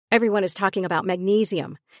Everyone is talking about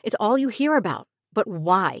magnesium. It's all you hear about. But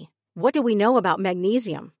why? What do we know about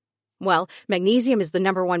magnesium? Well, magnesium is the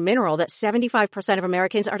number one mineral that 75% of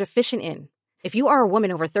Americans are deficient in. If you are a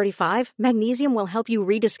woman over 35, magnesium will help you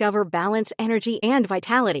rediscover balance, energy, and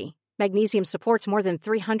vitality. Magnesium supports more than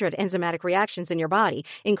 300 enzymatic reactions in your body,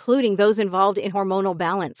 including those involved in hormonal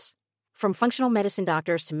balance. From functional medicine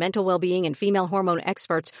doctors to mental well-being and female hormone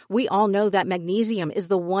experts, we all know that magnesium is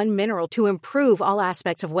the one mineral to improve all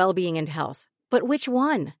aspects of well-being and health. But which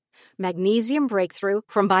one? Magnesium Breakthrough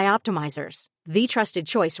from Bioptimizers, the trusted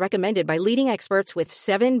choice recommended by leading experts with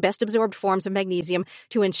 7 best-absorbed forms of magnesium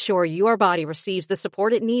to ensure your body receives the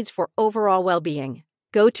support it needs for overall well-being.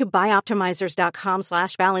 Go to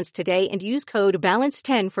bioptimizers.com/balance today and use code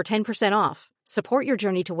BALANCE10 for 10% off. Support your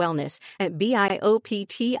journey to wellness at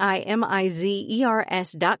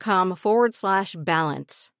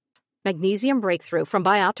bioptimizers.com/balance. Magnesium Breakthrough from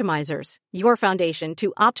Bioptimizers, your foundation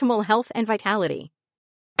to optimal health and vitality.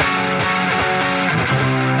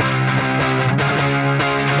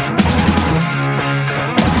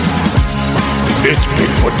 It's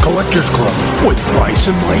Bigfoot Collectors Club with Bryce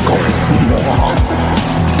and Michael.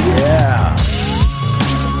 Yeah.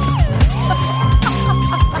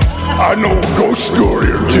 I know a ghost story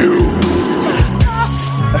or two.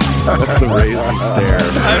 That's the raising stare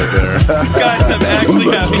right there. Guys, I'm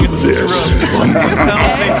actually having a stroke.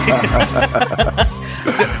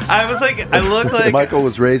 I was like, I look like Michael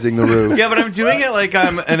was raising the roof. Yeah, but I'm doing it like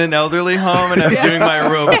I'm in an elderly home and I'm doing my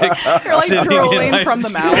aerobics. You're like drooling from the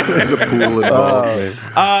mouth. There's a pool involved.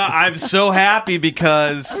 I'm so happy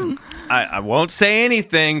because I won't say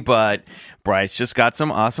anything, but Bryce just got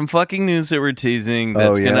some awesome fucking news that we're teasing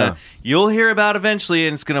that's you'll hear about eventually,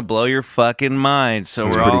 and it's gonna blow your fucking mind. So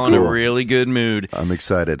we're all in a really good mood. I'm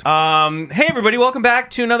excited. Hey everybody, welcome back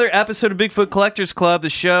to another episode of Bigfoot Collectors Club, the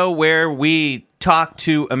show where we talk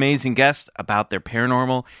to amazing guests about their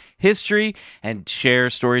paranormal history and share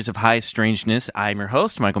stories of high strangeness. I'm your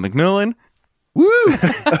host, Michael McMillan. Woo! This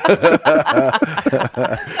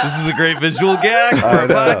is a great visual gag for a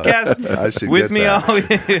podcast. I should with get me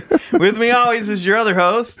that. with me always is your other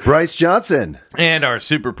host, Bryce Johnson. And our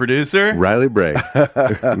super producer, Riley Bray.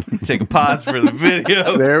 Take a pause for the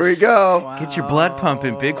video. There we go. Wow. Get your blood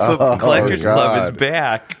pumping. Bigfoot Collectors Club is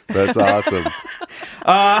back. That's awesome.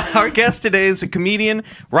 Our guest today is a comedian,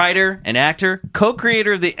 writer, and actor,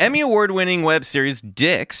 co-creator of the Emmy Award-winning web series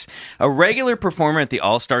Dicks, a regular performer at the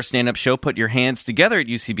All-Star Stand-Up Show Put Your Hands Together at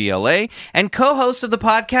UCBLA, and co-host of the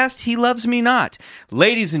podcast He Loves Me Not.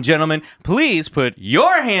 Ladies and gentlemen, please put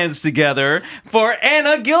your hands together for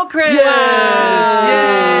Anna Gillcrist.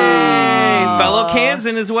 Yay! Fellow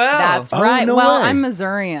Kansan as well. That's Oh, right. no Well, way. I'm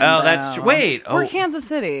Missourian. Oh, that's though. true. Wait. We're Oh. Kansas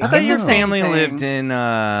City. I thought It's your the same family thing. lived in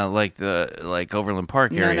like Overland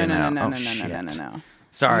Park No, area no, now. no, Oh, no, shit. no.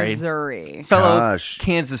 Sorry. Missouri. Fellow Gosh.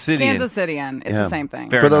 Kansas City. Kansas Cityan. It's the same thing.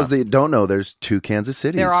 Fair For enough. those that don't know, there's 2 Kansas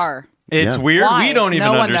Cities. There are. It's Yeah. weird. Why? We don't even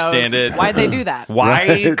No one understand knows. it. Why'd they do that? Why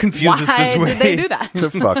Right. confuse us Why this way? did they do that? To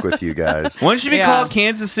fuck with you guys. One should be Yeah. called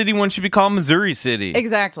Kansas City. One should be called Missouri City.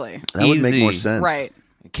 Exactly. That would make Easy. more sense. Right.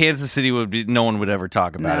 Kansas City would be. No one would ever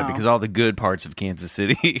talk about it No. because all the good parts of Kansas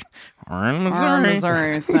City are in Or Missouri.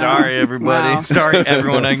 Missouri. So. Sorry, everybody. Wow. Sorry,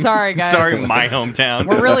 everyone. Sorry, guys. Sorry, my hometown.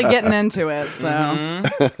 We're really getting into it.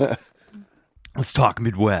 So Let's talk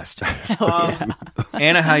Midwest.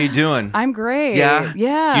 Anna, how you doing? I'm great. Yeah?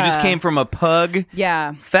 Yeah. You just came from a pug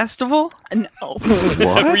Yeah. festival? No.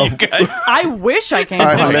 What were you guys? I wish I came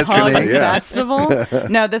I'm from a listening, pug yeah. festival.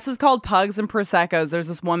 No, this is called Pugs and Prosecco's. There's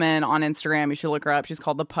this woman on Instagram. You should look her up. She's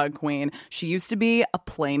called the Pug Queen. She used to be a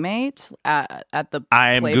playmate at the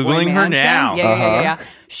I am Playboy Googling her Mansion. now. Yeah.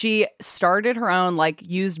 She started her own,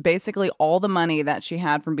 used basically all the money that she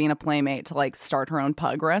had from being a playmate to start her own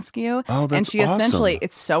pug rescue. Oh, that's and she awesome. essentially,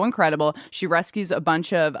 it's so incredible. She rescues a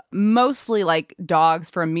bunch of mostly dogs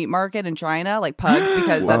from meat market in China, pugs,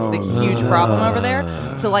 because that's the huge problem over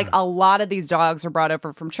there. So a lot of these dogs are brought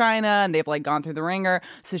over from China and they've gone through the ringer.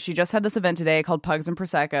 So she just had this event today called Pugs and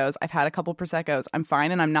Prosecco's. I've had a couple Prosecco's. I'm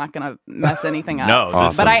fine and I'm not going to mess anything up. No,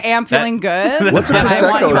 this- But I am feeling good. What's a and I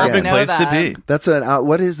want Prosecco you all to again? know Place that. to be. That's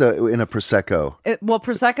what is in a Prosecco? Well,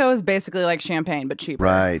 Prosecco is basically like champagne, but cheaper.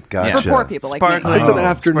 Right, gotcha. It's for poor people like me. Sparkling. It's an Oh,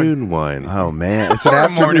 afternoon wine. Oh man, it's an Or a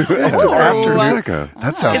morning. afternoon. It's an Ooh. afternoon. Prosecco.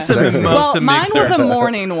 That sounds It's a sexy. mimosa. Well, mine mixer. was a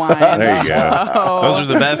morning wine. There you go. Those are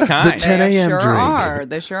the best kind. The 10 They a.m. sure drink. are.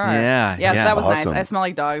 They sure are. Yeah, So yeah. that was Awesome. nice. I smell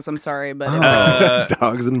like dogs. I'm sorry, but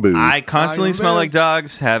Dogs and booze. I constantly Dog smell and like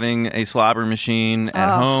dogs having a slobber machine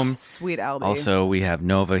at home. Sweet Albie. Also, we have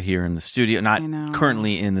Nova here in the studio. Not I know.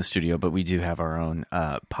 currently in the studio, but we do have our own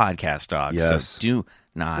podcast dog. Yes. So do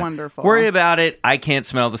not Wonderful. worry about it. I can't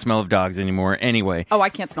smell the smell of dogs anymore anyway. Oh, I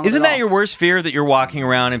can't smell it Isn't at that all. your worst fear, that you're walking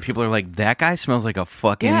around and people are like, that guy smells like a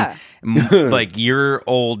fucking, like your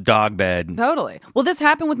old dog bed? Totally. Well, this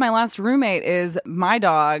happened with my last roommate. Is my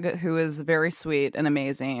dog, who is very sweet and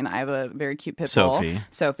amazing. I have a very cute pit bull.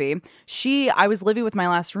 Sophie. I was living with my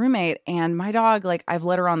last roommate, and my dog, like, I've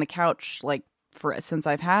let her on the couch, like, since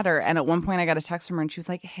I've had her, and at one point I got a text from her and she was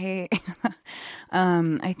like, hey,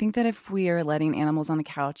 I think that if we are letting animals on the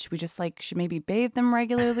couch, we just like should maybe bathe them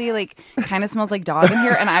regularly, like kind of smells like dog in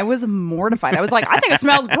here. And I was mortified. I was like, I think it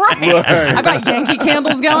smells great. I've got Yankee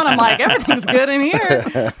candles going. I'm like, everything's good in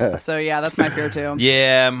here. So yeah, that's my fear too.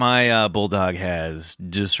 Yeah, my bulldog has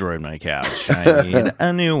destroyed my couch. I need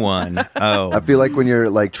a new one. Oh, I feel like when you're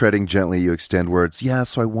like treading gently, you extend words. Yeah,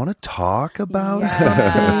 so I want to talk about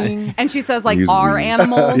something. And she says like Use our we.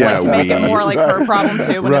 animals, Yeah, like to make it we. more like her problem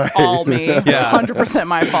too, when it's all me. Yeah. 100%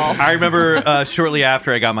 my fault. I remember shortly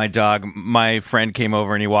after I got my dog, my friend came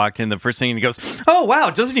over and he walked in. The first thing, and he goes, "Oh wow,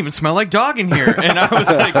 it doesn't even smell like dog in here." And I was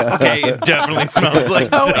like, "Okay, it definitely smells like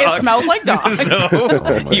dog." It smells like dog.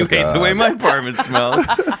 So you hate the way my apartment smells.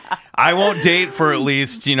 I won't date for at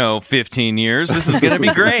least 15 years. This is going to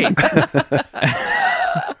be great.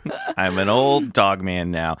 I'm an old dog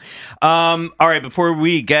man now. All right, before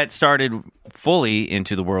we get started fully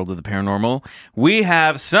into the world of the paranormal, we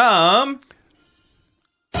have some...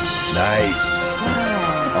 Nice.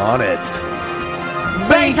 On it.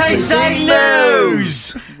 BCC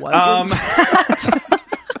News!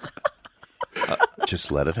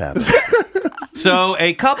 Just let it happen. So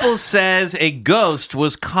a couple says a ghost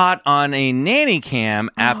was caught on a nanny cam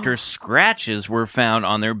after scratches were found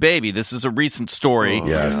on their baby. This is a recent story.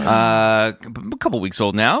 Yes. A couple weeks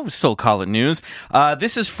old now. We still call it news.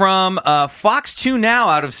 This is from Fox 2 Now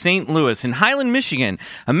out of St. Louis. In Highland, Michigan,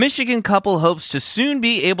 a Michigan couple hopes to soon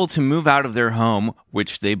be able to move out of their home,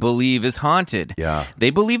 which they believe is haunted. Yeah. They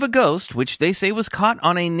believe a ghost, which they say was caught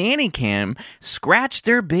on a nanny cam, scratched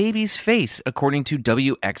their baby's face, according to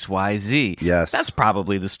WXYZ. Yes. That's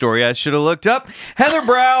probably the story I should have looked up. Heather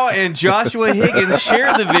Brow and Joshua Higgins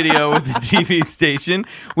shared the video with the TV station,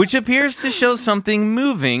 which appears to show something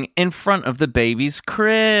moving in front of the baby's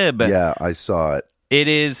crib. Yeah, I saw it. It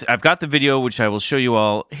is. I've got the video, which I will show you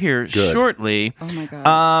all here shortly. Oh my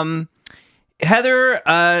God. Heather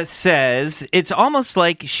says it's almost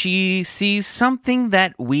like she sees something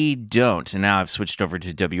that we don't. And now I've switched over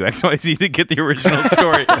to WXYZ to get the original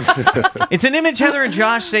story. It's an image Heather and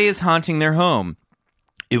Josh say is haunting their home.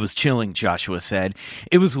 It was chilling, Joshua said.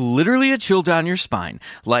 It was literally a chill down your spine.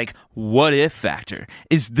 Like, what if factor?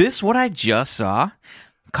 Is this what I just saw?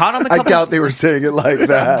 Caught on the I couple's... doubt they were saying it like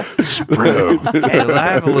that. Hey,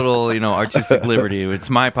 I have a little, artistic liberty. It's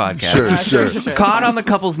my podcast. Sure. Caught on the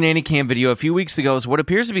couple's nanny cam video a few weeks ago is what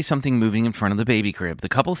appears to be something moving in front of the baby crib. The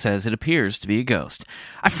couple says it appears to be a ghost.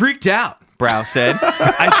 I freaked out, Brow said.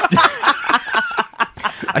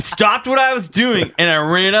 I stopped what I was doing and I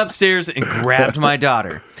ran upstairs and grabbed my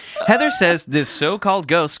daughter. Heather says this so-called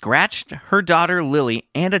ghost scratched her daughter Lily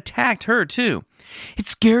and attacked her too. It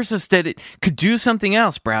scares us that it could do something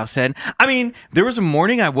else, Brow said. I mean, there was a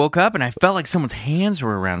morning I woke up and I felt like someone's hands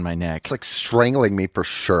were around my neck. It's like strangling me for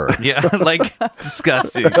sure. Yeah, like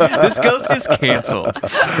disgusting. This ghost is canceled.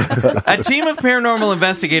 A team of paranormal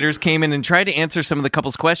investigators came in and tried to answer some of the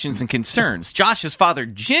couple's questions and concerns. Josh's father,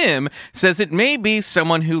 Jim, says it may be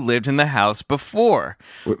someone who lived in the house before.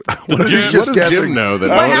 What does Jim know that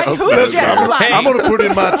no one else knows? Hey, I'm going to put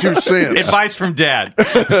in my 2 cents. advice from Dad.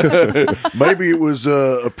 Maybe it was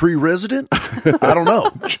a pre-resident. I don't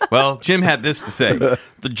know. Well, Jim had this to say.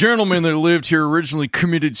 The gentleman that lived here originally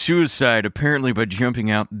committed suicide, apparently by jumping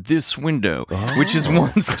out this window, which is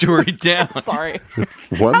 1 story down. Sorry.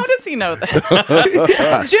 Once? How does he know this?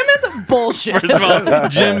 Jim is a bullshit. First of all,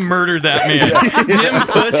 Jim murdered that man. Jim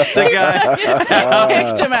pushed the guy.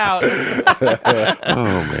 Kicked him out. Oh,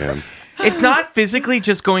 man. It's not physically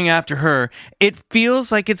just going after her. It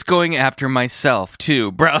feels like it's going after myself,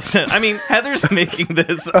 too. Brow said. I mean, Heather's making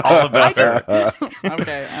this all about her.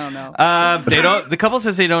 Okay, I don't know. The couple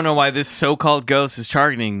says they don't know why this so-called ghost is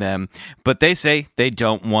targeting them, but they say they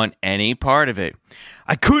don't want any part of it.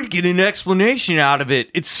 I couldn't get an explanation out of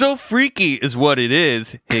it. It's so freaky is what it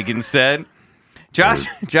is, Higgins said. Josh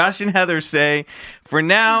and Heather say for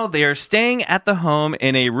now they are staying at the home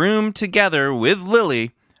in a room together with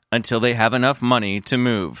Lily until they have enough money to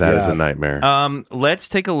move. That is a nightmare. Let's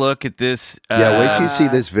take a look at this. Wait till you see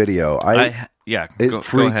this video. It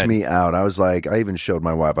freaked ahead. me out. I was like, I even showed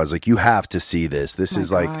my wife. I was like, you have to see this. This is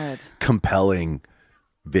God. like compelling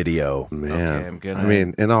video. Man, Okay, I'm good. I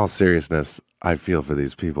mean, in all seriousness, I feel for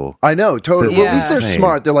these people. I know, totally. This Well, at is least they're insane.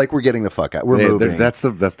 smart. They're like, we're getting the fuck out. We're moving. That's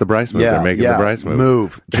the Bryce move. They're making the Bryce move.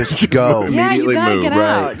 Move. Just go. move. Yeah, you Immediately gotta move, get right.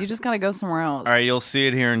 out. You just gotta go somewhere else. All right, you'll see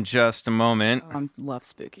it here in just a moment. I love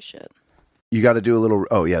spooky shit. You got to do a little.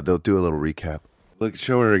 Oh yeah, they'll do a little recap. Look,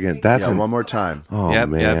 show her again. That's One more time. Oh yep,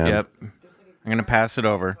 man. yep. I'm gonna pass it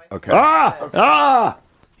over. Okay.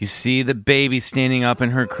 You see the baby standing up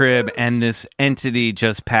in her crib, and this entity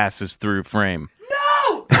just passes through frame.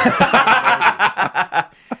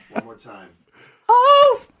 One more time.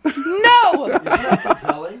 Oh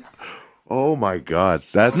no! Oh my God,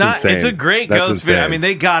 that's It's insane. a great That's ghost video. I insane. mean,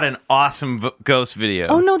 they got an awesome ghost video.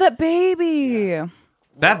 Oh no, that baby!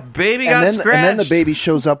 That baby got And scratched. then the baby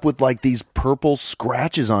shows up with like these purple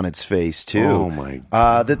scratches on its face too. Oh, my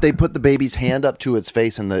That they put the baby's hand up to its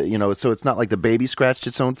face, and so it's not like the baby scratched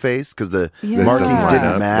its own face because the Yeah. markings Doesn't didn't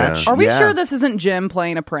line up, match. yeah. Are we Yeah. sure this isn't Jim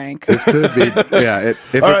playing a prank? This could be. Yeah.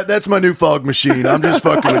 All right, that's my new fog machine. I'm just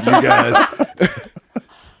fucking with you guys.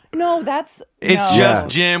 No, that's It's no. just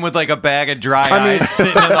Jim with like a bag of dry mean- ice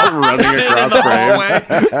sitting in the, Running sitting in across the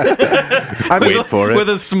frame. hallway Wait for it. with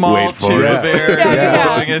a small Wait for tube it. of air Yeah.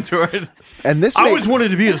 going into it. And this I made- always wanted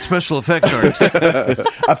to be a special effects artist.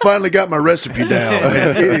 I finally got my recipe down.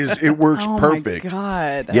 And it works Oh perfect. my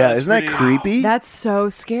god! Yeah, isn't that creepy? That's so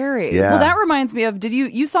scary. Yeah. Well, that reminds me of,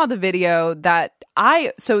 you saw the video that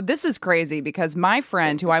so this is crazy because my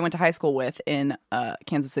friend who I went to high school with in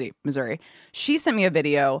Kansas City, Missouri, she sent me a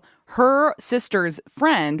video. Her sister's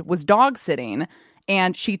friend was dog sitting,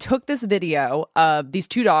 and she took this video of these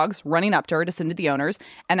two dogs running up to her to send to the owners.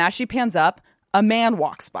 And as she pans up, a man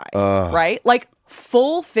walks by, right? Like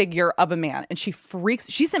full figure of a man. And she freaks.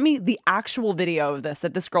 She sent me the actual video of this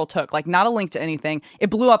that this girl took, like not a link to anything. It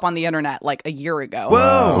blew up on the internet like a year ago.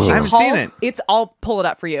 Whoa, She I haven't calls- seen it. I'll pull it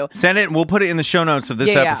up for you. Send it and we'll put it in the show notes of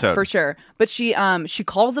this episode. Yeah, for sure. But she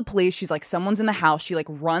calls the police. She's like, someone's in the house. She like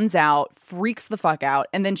runs out, freaks the fuck out.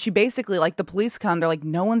 And then she basically, like, the police come. They're like,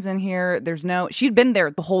 no one's in here. She'd been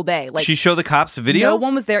there the whole day. Like, She showed the cops the video? no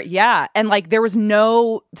one was there. Yeah. And like, there was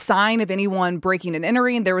no sign of anyone breaking and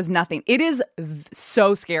entering. There was nothing. It is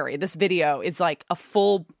so scary. This video, it's like a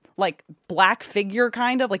full, like, black figure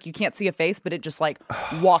kind of, like, you can't see a face, but it just like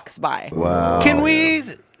walks by. Wow. Can we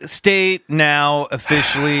state now,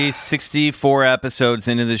 officially 64 episodes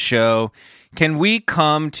into the show, can we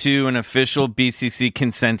come to an official BCC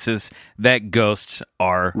consensus that ghosts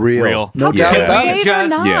are real? No How doubt can about we it. say they're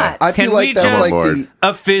not? Yeah. I Can feel like we that's just- like the.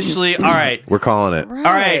 Officially, all right. We're calling it. Right.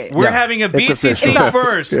 All right, we're Yeah, having a it's BCC official.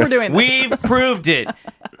 first. We're doing this. We've proved it.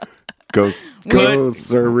 Ghosts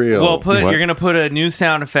are real. Well, What? you're gonna put a new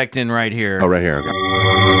sound effect in right here. Oh, right here. Okay.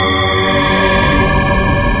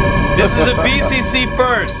 This is a BCC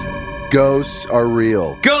first. Ghosts are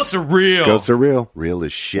real. Ghosts are real. Ghosts are real. Real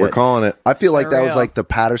as shit. We're calling it. I feel like They're that was real. like the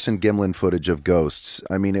Patterson Gimlin footage of ghosts.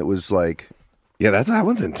 I mean, it was like, Yeah, that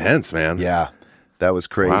one's intense, man. yeah, that was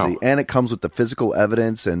crazy. Wow. And it comes with the physical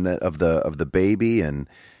evidence and of the baby and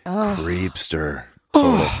creepster.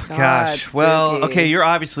 Gosh. God, Well, spooky. okay, you're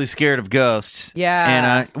obviously scared of ghosts.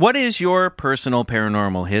 Yeah. And what is your personal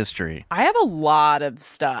paranormal history? I have a lot of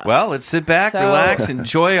stuff. Well, let's sit back, So- relax,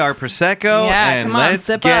 enjoy our Prosecco, Yeah, and come on, let's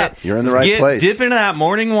sip get... up. You're in the right place. Dip into that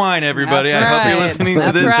morning wine, everybody. That's I hope you're right. listening to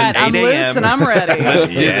That's this right. at 8 I'm a.m. loose and I'm ready. Let's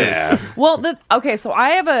do this. Well, okay, so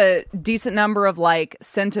I have a decent number of like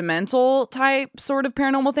sentimental type sort of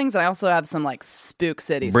paranormal things, and I also have some like spook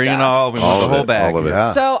city Bring stuff. it all. We want the of whole it, bag. all of it.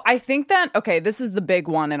 Yeah. So I think that, okay, this is the big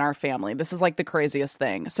one in our family. This is like the craziest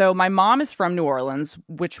thing. So my mom is from New Orleans,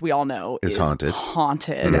 which we all know Is haunted.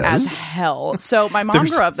 Haunted as hell. So my mom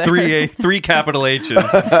There's grew up there. three capital H's in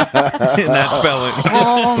that spelling.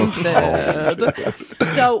 Haunted.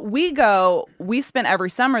 So we spent every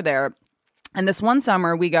summer there. And this one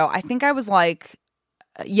summer we go, I think I was like,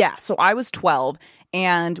 so I was 12.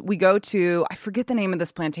 And we go to, I forget the name of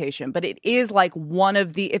this plantation, but it is like one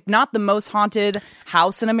of the, if not the most haunted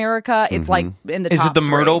house in America, it's like in the Is top it the three.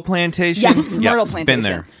 Myrtle Plantation? Yes, Yeah, Myrtle Plantation. Been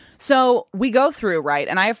there. So we go through, right?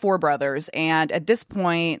 And I have 4 brothers. And at this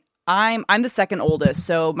point, I'm the second oldest.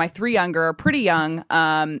 So my 3 younger are pretty young.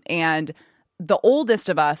 And the oldest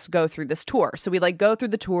of us go through this tour. So we like go through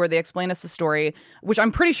the tour. They explain us the story, which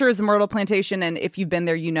I'm pretty sure is the Myrtle Plantation. And if you've been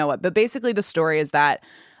there, you know it. But basically the story is that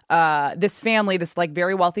this family, this like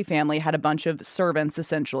very wealthy family, had a bunch of servants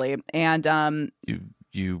essentially. And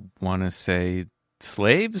You want to say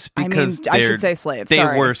slaves? Because I should say slaves. They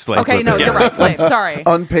Sorry. were slaves. Okay, no, you're right. Slaves. Sorry.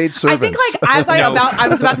 Unpaid servants. I think as I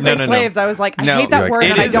was about to say slaves, I was like, I hate that word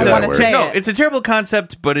and I don't want to say it. It's a terrible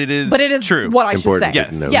concept, but it is true. What I should say.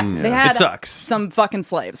 Yes. They had it sucks. some fucking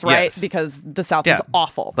slaves, right? Yes. Because the South is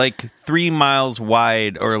awful. Like 3 miles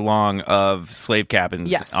wide or long of slave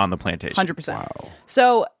cabins on the plantation. 100%. Wow.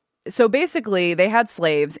 So basically, they had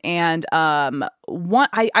slaves, and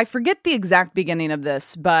I forget the exact beginning of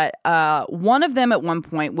this, but one of them at one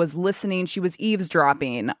point was listening. She was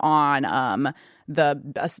eavesdropping on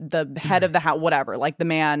the head of the house, whatever, like the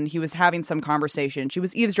man. He was having some conversation. She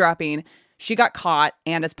was eavesdropping. She got caught,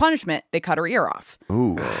 and as punishment, they cut her ear off.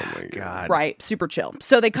 Ooh, oh my God! Right, super chill.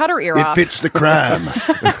 So they cut her ear off. It fits the crime.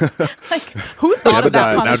 Like, who thought of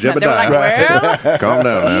that punishment? They were like, well, calm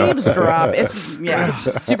down now. Eavesdrop. It's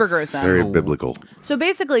super gruesome. Very biblical. So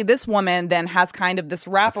basically, this woman then has kind of this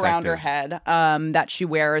wrap around her head that she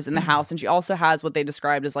wears in the house, and she also has what they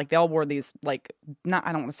described as like they all wore these like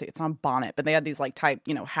I don't want to say it's not a bonnet, but they had these like type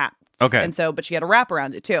hats. Okay, and so but she had a wrap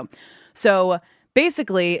around it too. So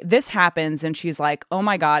basically, this happens, and she's like, oh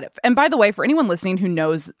my God. And by the way, for anyone listening who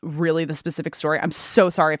knows really the specific story, I'm so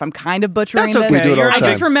sorry if I'm kind of butchering this. Okay. I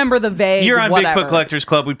just remember the vague. You're on whatever. Bigfoot Collectors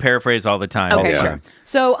Club. We paraphrase all the time. Okay, sure.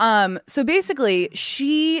 So basically,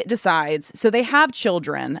 she decides, so they have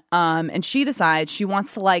children, and she decides she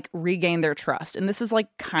wants to, like, regain their trust. And this is,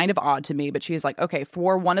 like, kind of odd to me, but she's like, okay,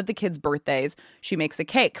 for one of the kids' birthdays, she makes a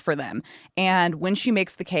cake for them. And when she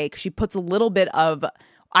makes the cake, she puts a little bit of,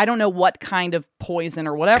 I don't know what kind of poison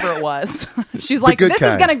or whatever it was. She's like, this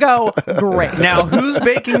is going to go great. Now, who's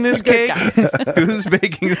baking this cake? Who's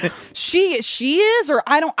baking it? She is, or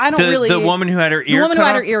I don't really. The woman who had her ear cut off? The woman who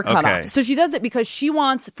had her ear cut off. So she does it because she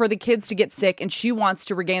wants for the kids to get sick, and she wants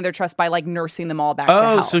to regain their trust by like nursing them all back to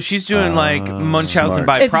health. So she's doing like Munchausen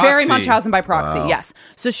by proxy. It's very Munchausen by proxy, yes.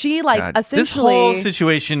 So she essentially. This whole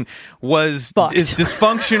situation is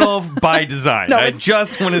dysfunctional by design. I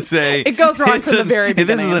just want to say. It goes wrong from the very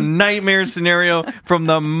beginning. This is a nightmare scenario from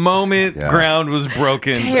the moment ground was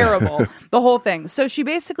broken. Terrible. The whole thing. So she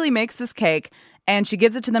basically makes this cake and she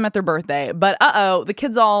gives it to them at their birthday. But the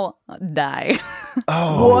kids all die.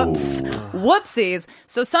 Oh. Whoops. Whoopsies.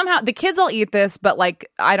 So somehow the kids all eat this, but like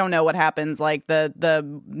I don't know what happens. Like the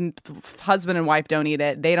husband and wife don't eat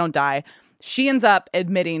it. They don't die. She ends up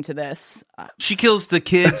admitting to this. She kills the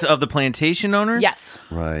kids of the plantation owners? Yes.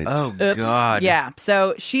 Right. Oh, Oops. God. Yeah.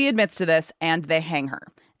 So she admits to this, and they hang her,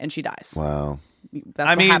 and she dies. Wow.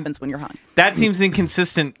 That's what happens when you're hung. That seems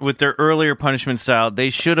inconsistent with their earlier punishment style. They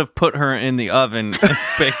should have put her in the oven and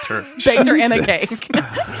baked her. Baked her in a cake.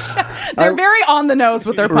 They're very on the nose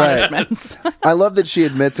with their punishments. Right. I love that she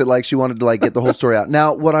admits it, like she wanted to like get the whole story out.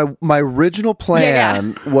 Now, my original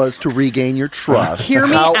plan was to regain your trust. Hear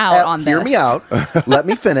me out on this. Hear me out. Let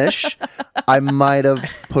me finish. I might have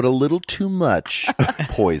put a little too much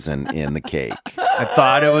poison in the cake. I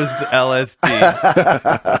thought it was LSD.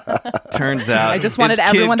 Turns out. I just wanted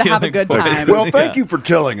everyone to have a good time. Well, thank you for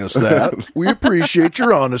telling us that. We appreciate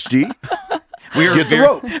your honesty. Get the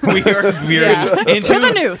rope. We are veering into to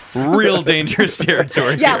the noose. Real dangerous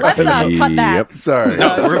territory. Yeah, let's cut that. Yep. Sorry.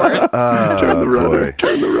 Turn the rudder.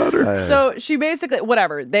 Turn the rudder. So she basically,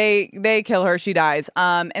 whatever, they kill her, she dies.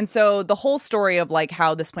 And so the whole story of like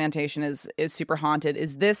how this plantation is super haunted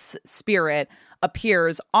is this spirit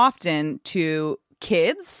appears often to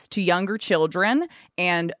kids, to younger children,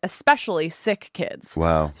 and especially sick kids.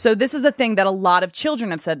 Wow. So this is a thing that a lot of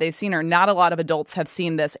children have said they've seen her. Not a lot of adults have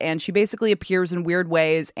seen this. And she basically appears in weird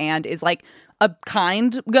ways and is like a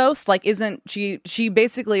kind ghost. Like she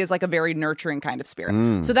basically is like a very nurturing kind of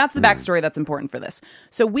spirit. So that's the backstory that's important for this.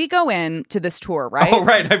 So we go in to this tour, right? Oh,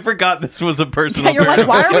 right. I forgot this was a personal you're like,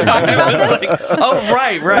 why are we talking about this?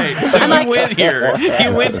 Right. So you went here.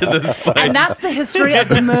 You went to this place. And that's the history of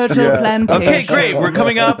the Myrtle Plantation. Okay, great. We're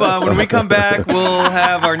coming up. When we come back, we'll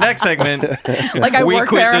have our next segment. Like I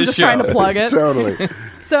work there. I'm just trying to plug it. Totally.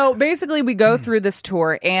 So basically, we go through this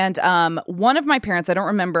tour, and one of my parents, I don't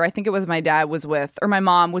remember, I think it was my dad was with, or my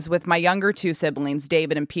mom was with my younger two siblings,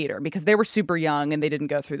 David and Peter, because they were super young and they didn't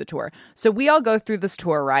go through the tour. So we all go through this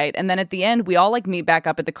tour, right? And then at the end, we all like meet back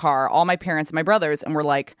up at the car, all my parents and my brothers, and we're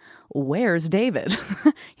like, where's David?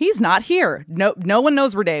 He's not here. No one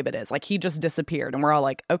knows where David is. Like, he just disappeared. And we're all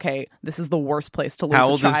like, okay, this is the worst place to lose a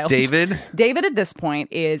child. How old is David? David at this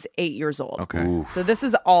point is 8 years old. Okay. Oof. So this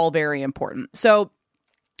is all very important. So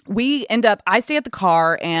we end up, I stay at the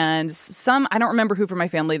car, and I don't remember who from my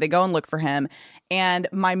family, they go and look for him. And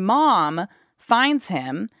my mom finds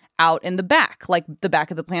him out in the back, like the back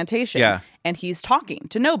of the plantation. Yeah. And he's talking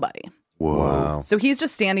to nobody. Wow. So he's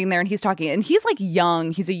just standing there and he's talking, and he's like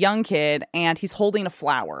young. He's a young kid, and he's holding a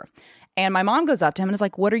flower. And my mom goes up to him and is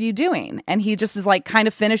like, what are you doing? And he just is like, kind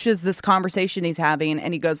of finishes this conversation he's having,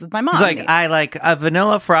 and he goes with my mom. He's like, I like a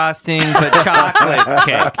vanilla frosting, but chocolate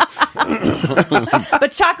cake.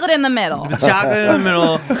 But chocolate in the middle. Chocolate in the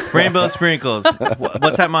middle, rainbow sprinkles.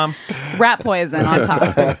 What's that, Mom? Rat poison on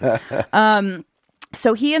top.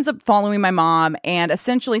 So he ends up following my mom and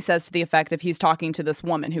essentially says to the effect of he's talking to this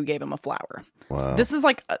woman who gave him a flower. Wow. So this is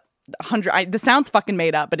like 100. This sounds fucking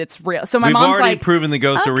made up, but it's real. So my We've mom's already like, proven the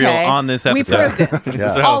ghosts are real on this episode. We proved it.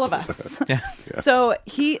 Yeah. All of us. Yeah. So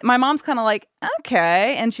my mom's kind of like,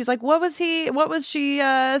 okay, and she's like, what was she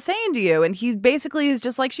saying to you? And he basically is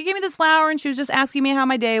just like, she gave me this flower and she was just asking me how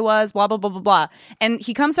my day was, blah blah blah blah blah. And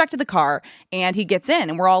he comes back to the car and he gets in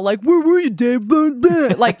and we're all like, where were you, Dave?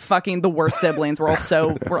 Like fucking the worst siblings. We're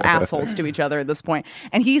assholes to each other at this point.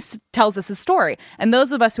 And he tells us his story. And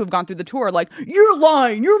those of us who have gone through the tour are like, you're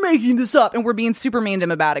lying, you're making this up, and we're being super mean to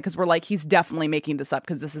him about it because we're like, he's definitely making this up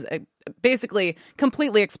because this is basically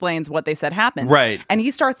completely explains what they said happens. Right. And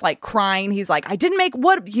he starts like crying. He's like, I didn't make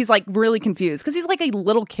what? He's like really confused because he's like a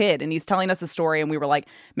little kid and he's telling us a story and we were like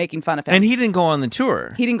making fun of him. And he didn't go on the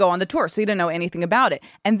tour. He didn't go on the tour, so he didn't know anything about it.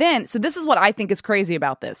 And then, so this is what I think is crazy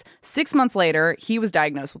about this. 6 months later, he was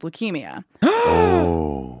diagnosed with leukemia.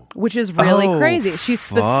 Which is really crazy. She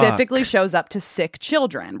specifically shows up to sick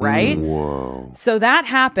children, right? Whoa. So that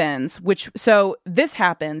happens, so this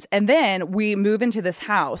happens, and then we move into this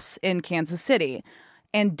house in Kansas City.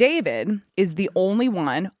 And David is the only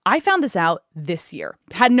one. I found this out this year.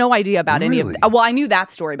 Had no idea about any of it. Well, I knew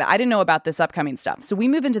that story, but I didn't know about this upcoming stuff. So we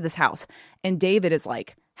move into this house, and David is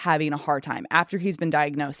like having a hard time. After he's been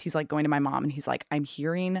diagnosed, he's like going to my mom, and he's like, I'm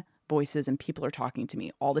hearing voices, and people are talking to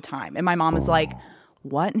me all the time. And my mom is like,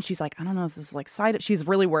 what? And she's like, I don't know if this is like she's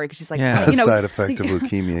really worried because she's like, a side effect of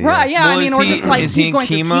leukemia. Right, yeah. Well, I mean, or just like he's going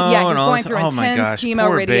chemo through and all he's going this? through Oh my intense gosh, chemo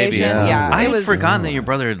poor radiation. baby. Yeah. I it had was forgotten that your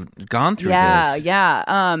brother had gone through this. Yeah.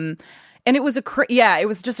 And it was it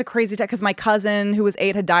was just a crazy time because my cousin who was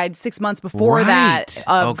 8 had died 6 months before that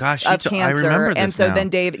of cancer. I remember this and so now. then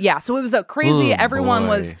Dave, so it was a crazy. Oh, everyone boy.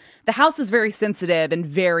 was. The house was very sensitive and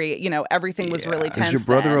very, everything was really tense. Is your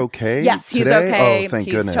brother then. okay? Yes, he's today? okay. Oh, thank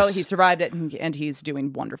goodness. He survived it and he's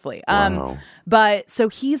doing wonderfully. Wow. But so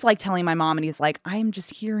he's like telling my mom and he's like, I'm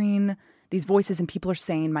just hearing these voices and people are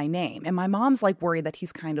saying my name. And my mom's like worried that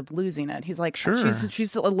he's kind of losing it. He's like,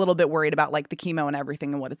 she's a little bit worried about like the chemo and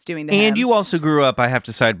everything and what it's doing to him. And you also grew up, I have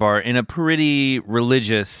to sidebar, in a pretty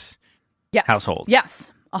religious household.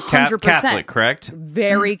 Yes. 100%. Catholic, correct?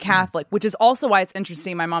 Very Catholic, which is also why it's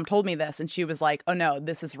interesting. My mom told me this, and she was like, oh no,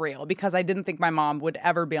 this is real, because I didn't think my mom would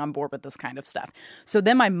ever be on board with this kind of stuff. So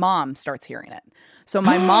then my mom starts hearing it. So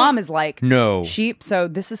my mom is like, no. So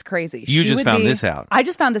this is crazy. You just found this out. I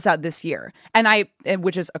just found this out this year.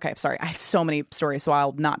 Which is, okay, sorry. I have so many stories, so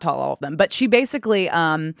I'll not tell all of them. But she basically,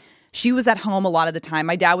 she was at home a lot of the time.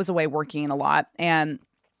 My dad was away working a lot, and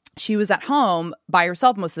she was at home by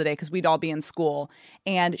herself most of the day because we'd all be in school,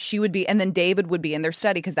 and and then David would be in their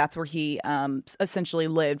study because that's where he essentially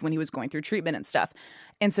lived when he was going through treatment and stuff.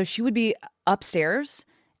 And so she would be upstairs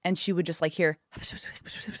and she would just like hear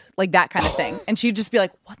like that kind of thing. And she'd just be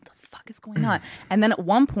like, what the fuck is going on? And then at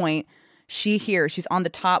one point she's on the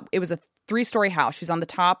top. It was a 3-story house. She's on the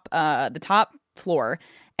top floor,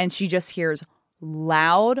 and she just hears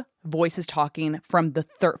loud voices talking from the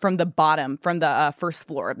first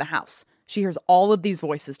floor of the house. She hears all of these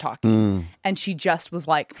voices talking, and she just was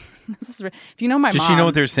like, "If you know my mom, does she know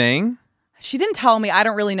what they're saying?" She didn't tell me. I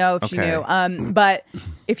don't really know if she knew. But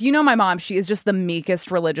if you know my mom, she is just the meekest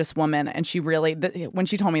religious woman. And she really, when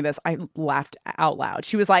she told me this, I laughed out loud.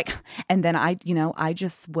 She was like, and then I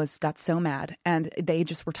just got so mad. And they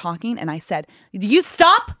just were talking. And I said, you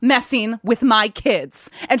stop messing with my kids.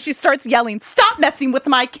 And she starts yelling, stop messing with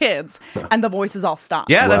my kids. And the voices all stop.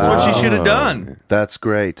 Yeah, that's what she should have done. That's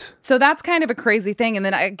great. So that's kind of a crazy thing. And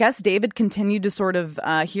then I guess David continued to sort of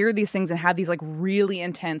hear these things and have these like really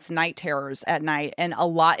intense night terrors at night, and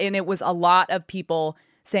it was a lot of people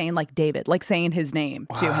saying like David, like saying his name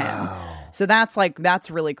to him. So that's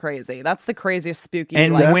really crazy. That's the craziest spooky.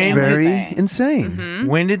 And that's family very thing. insane. Mm-hmm.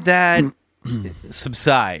 When did that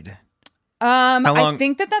subside? How long? I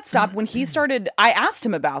think that stopped when he started. I asked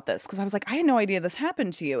him about this because I was like, I had no idea this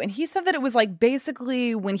happened to you, and he said that it was like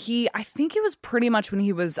basically when I think it was pretty much when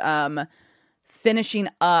he was finishing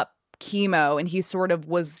up chemo, and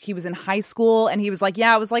he was in high school, and he was like,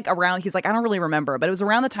 it was like around, he's like, I don't really remember, but it was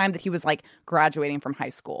around the time that he was like graduating from high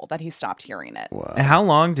school that he stopped hearing it. Wow. How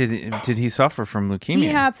long did he suffer from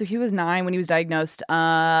leukemia? He was 9 when he was diagnosed.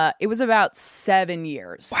 It was about 7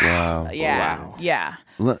 years. Wow. Yeah. Wow. Yeah.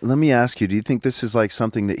 Let me ask you, do you think this is like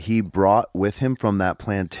something that he brought with him from that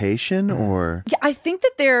plantation, or? Yeah, I think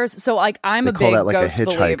that there's, I'm a big like ghost a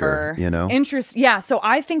hitchhiker, believer. you know? So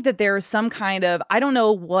I think that there's some kind of, I don't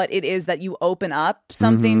know what it is that you open up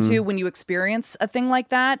something to when you experience a thing like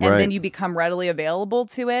that, and then you become readily available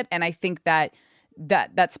to it. And I think that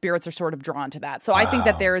spirits are sort of drawn to that. So I think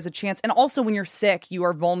that there is a chance. And also when you're sick, you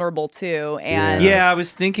are vulnerable too. And I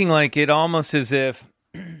was thinking like it almost as if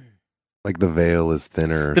like the veil is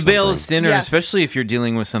thinner. The veil is thinner, Yes. especially if you're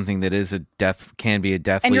dealing with something that is can be a and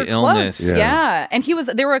deathly you're illness. close. Yeah. And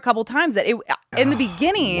there were a couple times that in the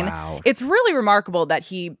beginning, it's really remarkable that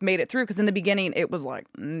he made it through, because in the beginning it was like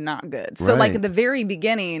not good. So like at the very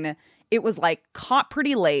beginning, it was like caught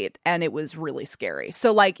pretty late and it was really scary.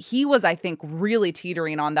 So like he was, I think, really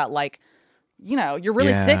teetering on that, like, you know, you're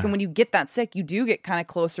really sick, and when you get that sick, you do get kind of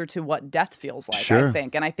closer to what death feels like, I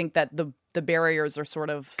think. And I think that the barriers are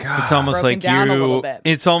sort of it's almost broken like down a little bit.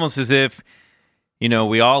 It's almost as if, you know,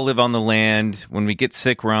 we all live on the land. When we get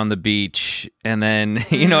sick, we're on the beach. And then,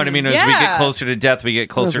 you know what I mean? As we get closer to death, we get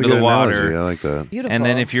closer to the water. Analogy. I like that. Beautiful. And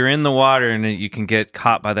then if you're in the water and you can get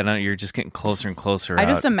caught by that, you're just getting closer and closer I out.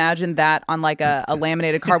 just imagine that on like a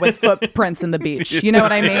laminated card with footprints in the beach. You know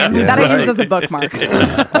what I mean? That I use as a bookmark.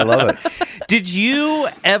 I love it. Did you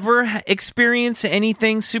ever experience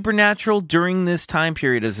anything supernatural during this time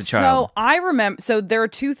period as a child? So I remember. So there are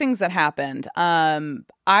two things that happened.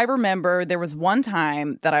 I remember there was one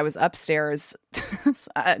time that I was upstairs.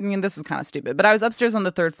 I mean, this is kind of stupid, but I was upstairs on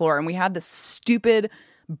the 3rd floor, and we had this stupid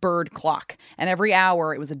bird clock, and every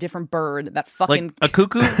hour it was a different bird that fucking like a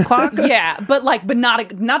cuckoo clock. Yeah, but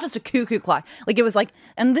not just a cuckoo clock. Like it was like,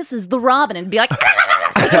 and this is the robin, and it'd be like.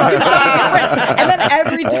 And then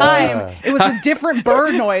every time it was a different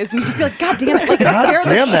bird noise, and you'd just be like, God damn it, like it scared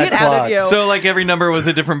the shit out of you. So like every number was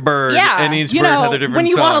a different bird, and each bird had a different when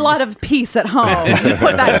you song. want a lot of peace at home, you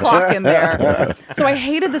put that clock in there. So I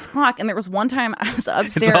hated this clock, and there was one time I was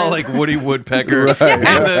upstairs. It's all like Woody Woodpecker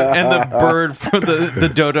and the bird from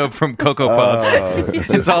the dodo from Cocoa Puffs.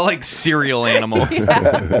 It's all like cereal animals.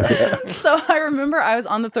 Yeah. So I remember I was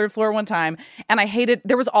on the 3rd floor one time, and I hated.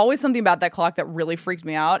 There was always something about that clock that really freaked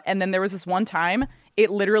me out. And then there was this one time,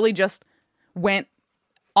 it literally just went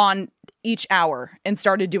on each hour and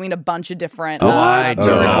started doing a bunch of different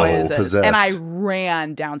noises. Possessed. And I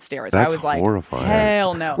ran downstairs. That's I was like, horrifying.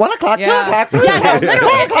 hell no. 1 o'clock, 2 Yeah. o'clock, 3 o'clock. Yeah, no,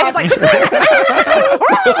 literally. It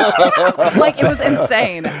was like it was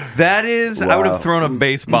insane. That is, I would have thrown a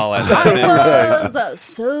baseball at I that. was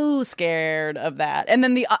so scared of that. And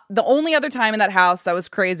then the only other time in that house that was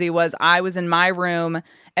crazy was I was in my room.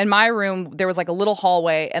 And my room, there was like a little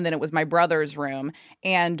hallway, and then it was my brother's room.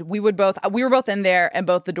 And we were both in there, and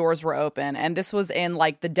both the doors were open. And this was in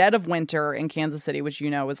like the dead of winter in Kansas City, which, you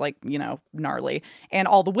know, is like, you know, gnarly. And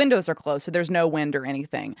all the windows are closed, so there's no wind or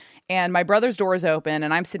anything. And my brother's door is open,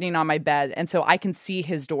 and I'm sitting on my bed. And so I can see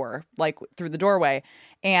his door, like through the doorway.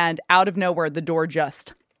 And out of nowhere, the door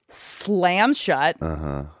just slams shut,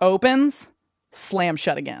 opens, slam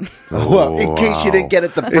shut again. Well, in case you didn't get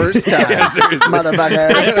it the first time,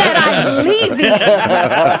 motherfucker. I said I'm leaving.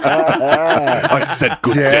 I said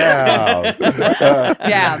good day.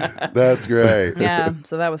 Yeah. That's great. Yeah.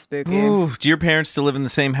 So that was spooky. Ooh, do your parents still live in the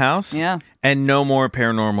same house? Yeah. And no more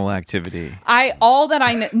paranormal activity. All that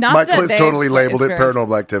I know, not Michael that has they totally labeled it experienced-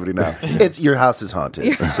 paranormal activity now. It's your house is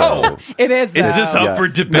haunted. So It is. Is this though. up for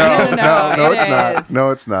debate? No, no, it it's not. is. No,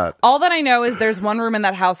 it's not. All that I know is there's one room in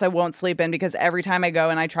that house I won't sleep in, because every time I go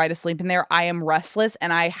and I try to sleep in there, I am restless,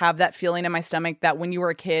 and I have that feeling in my stomach that when you were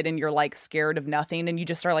a kid and you're like scared of nothing and you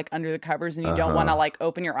just are like under the covers and you don't want to like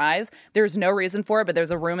open your eyes. There's no reason for it, but there's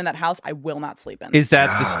a room in that house I will not sleep in. Is that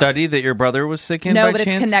the study that your brother was sick in? No, by but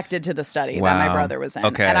chance? it's connected to the study that my Wow. brother was in.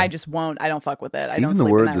 Okay. And I just won't. I don't fuck with it. I even don't the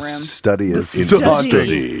sleep word in the that room. study is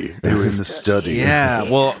Study. They were in the study. Yeah.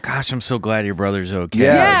 Well, gosh, I'm so glad your brother's okay.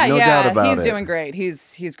 Yeah. no doubt about he's it. doing great.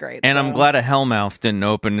 He's great. And so. I'm glad a hellmouth didn't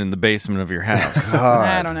open in the basement of your house.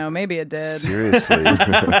 I don't know. Maybe it did. Seriously.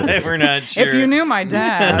 We're not sure. If you knew my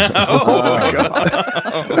dad, Oh my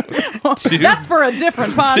God. that's for a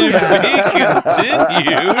different To podcast. be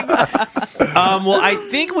continued. Well, I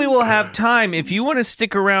think we will have time. If you want to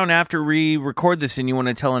stick around after we record this and you want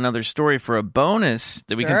to tell another story for a bonus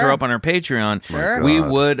that we can Sure. throw up on our Patreon, Sure. we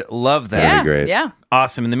would love that. Yeah, great. yeah.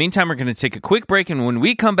 Awesome. In the meantime, we're going to take a quick break, and when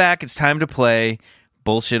we come back, it's time to play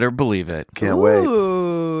Bullshit or Believe It. Can't wait.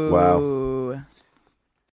 Ooh. Wow.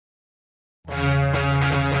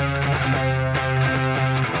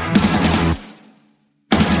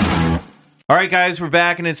 All right, guys, we're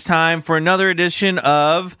back, and it's time for another edition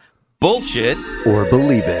of Bullshit. Or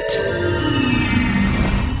believe it.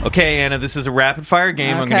 Okay, Anna, this is a rapid fire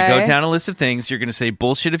game. I'm going to Okay. go down a list of things. You're going to say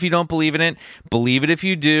bullshit if you don't believe in it. Believe it if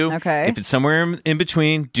you do. Okay. If it's somewhere in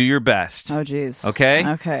between, do your best. Oh, geez. Okay?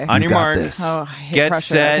 Okay. On You your got mark. this. Oh, I hate Get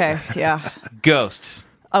pressure. set. Okay. Yeah. Ghosts.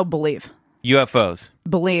 Oh, believe. UFOs.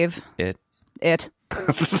 Believe. It.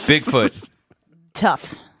 Bigfoot.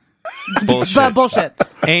 Tough. Bullshit. Bullshit.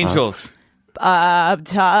 Angels.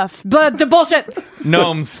 Tough. But bullshit.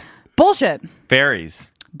 Gnomes. Bullshit.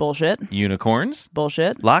 Fairies. Bullshit. Unicorns.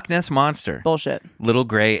 Bullshit. Loch Ness Monster. Bullshit. Little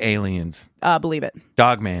gray aliens. Believe it.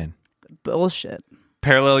 Dogman. Bullshit.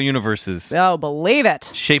 Parallel universes. Oh, believe it.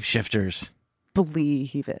 Shapeshifters.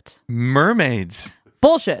 Believe it. Mermaids.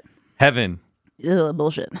 Bullshit. Heaven. Ugh,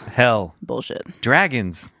 bullshit. Hell. Bullshit.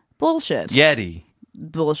 Dragons. Bullshit. Yeti.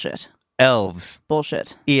 Bullshit. Elves.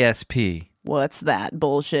 Bullshit. ESP. What's that?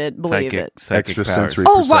 Bullshit. Believe it. Psychic Extrasensory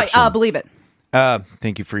Oh, right. perception. Believe it.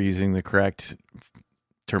 Thank you for using the correct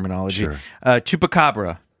terminology. Sure.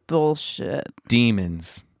 Chupacabra. Bullshit.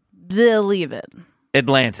 Demons. Believe it.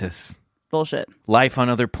 Atlantis. Bullshit. Life on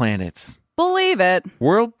other planets. Believe it.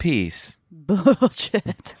 World peace.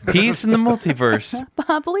 Bullshit. Peace in the multiverse.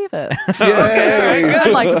 Believe it. Yay!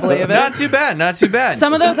 I'd like to believe it. Not too bad. Not too bad.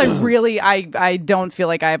 Some of those I don't feel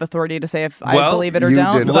like I have authority to say if I Well, believe it or you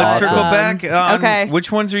don't. did Let's awesome. circle back. On okay.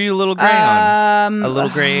 Which ones are you a little gray on? A little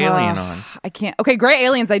gray alien on. I can't. Okay, gray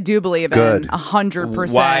aliens I do believe Good. in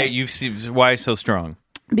 100%. Why so strong?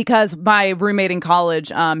 Because my roommate in college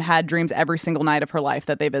had dreams every single night of her life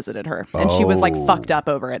that they visited her, and she was like fucked up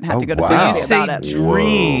over it and had to go to wow. therapy You say about it.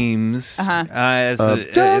 dreams.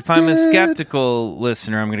 If I'm a skeptical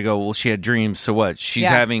listener, I'm going to go, well, she had dreams. So what? She's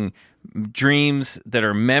Yeah. having dreams that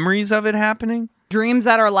are memories of it happening? Dreams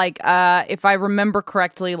that are like, if I remember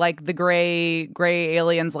correctly, like the gray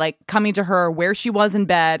aliens like coming to her where she was in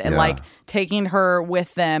bed and Yeah. like taking her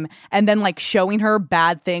with them, and then like showing her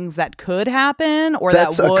bad things that could happen or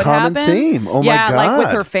That's that a would common happen. theme. Oh, my yeah, like with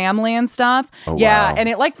God. her family and stuff. Oh, yeah, wow. and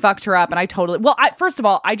it like fucked her up. And I totally. Well, first of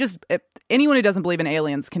all, anyone who doesn't believe in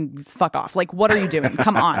aliens can fuck off. Like, what are you doing?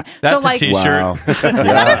 Come on. That's so a like, t-shirt. Wow.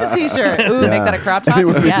 that is a t-shirt. Ooh, make that a crop top.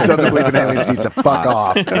 Anyone Yes. who doesn't believe in aliens needs to fuck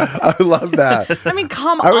off. I love that. I mean,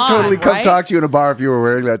 come on. I would totally come right? talk to you in a bar if you were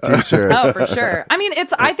wearing that T-shirt. Oh, for sure. I mean,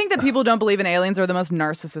 I think that people who don't believe in aliens are the most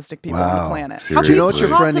narcissistic people on the planet. How Do you know could what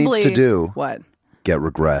your friend needs to do? What? Get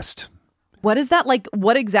regressed. What is that like?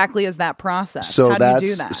 What exactly is that process? So How do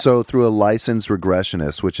you do that? so through a licensed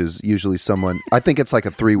regressionist, which is usually someone. I think it's like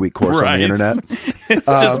a 3-week course on the Bryce. internet. It's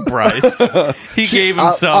just Bryce. He gave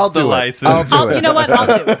himself I'll the do it. license. I'll do it. You know what?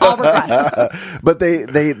 I'll regress. But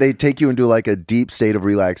they take you into like a deep state of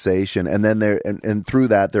relaxation, and then and through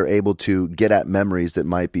that they're able to get at memories that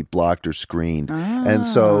might be blocked or screened. And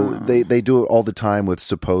so they do it all the time with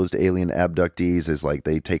supposed alien abductees. Is like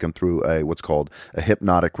they take them through what's called a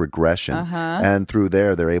hypnotic regression, and through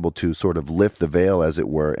there they're able to sort of lift the veil, as it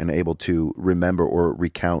were, and able to remember or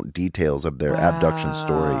recount details of their abduction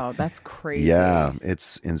story. Oh, that's crazy. Yeah,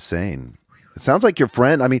 it's insane. It sounds like your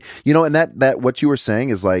friend. I mean, you know, and that what you were saying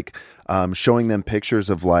is like showing them pictures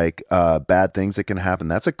of like bad things that can happen.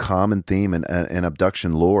 That's a common theme in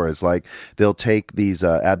abduction lore. Is like they'll take these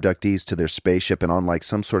abductees to their spaceship, and on like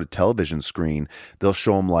some sort of television screen, they'll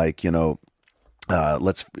show them like, you know,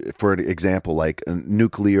 let's, for example, like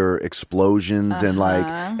nuclear explosions and like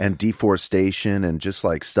and deforestation and just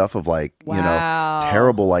like stuff of like, you know,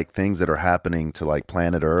 terrible like things that are happening to like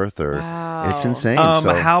planet Earth, or it's insane.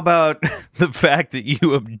 So How about the fact that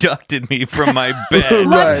you abducted me from my bed?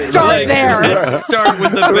 Let's start there. Let's start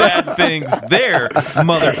with the bad things there,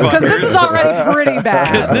 motherfuckers. Because this is already pretty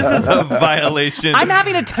bad. This is a violation I'm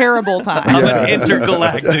having a terrible time. of an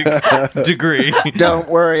intergalactic degree. don't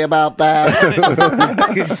worry about that.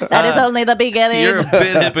 That is only the beginning. You're a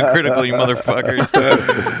bit hypocritical, you motherfuckers.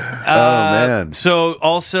 Man. So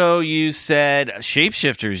also you said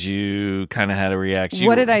shapeshifters, you kind of had a reaction.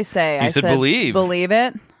 What did I say? You I said said believe. Believe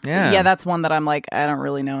it? Yeah. Yeah, that's one that I'm like, I don't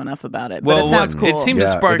really know enough about it. Well, but it sounds cool. It seemed to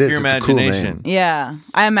Yeah, spark it is. your It's a cool imagination. name. Yeah,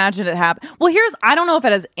 I imagined it happened. Well, I don't know if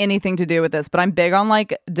it has anything to do with this, but I'm big on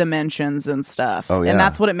like dimensions and stuff. Oh, yeah. And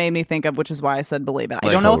that's what it made me think of, which is why I said believe it. I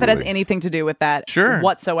Like- don't know if it has Totally. anything to do with that Sure.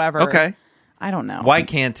 whatsoever. Okay. I don't know. Why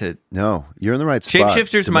can't it? No, you're in the right spot.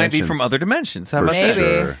 Shapeshifters might be Dimensions. from other dimensions. How For about that? Maybe.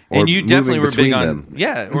 sure. And Or you definitely moving were big between on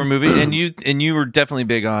them. we're moving and you were definitely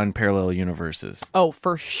big on parallel universes. Oh,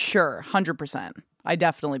 for sure. 100%. I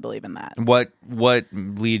definitely believe in that. What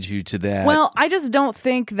leads you to that? Well, I just don't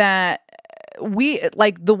think that we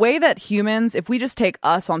like the way that humans, if we just take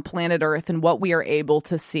us on planet Earth and what we are able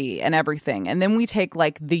to see and everything, and then we take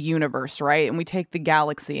like the universe, right? And we take the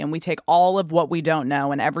galaxy and we take all of what we don't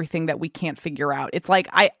know and everything that we can't figure out. It's like,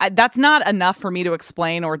 I that's not enough for me to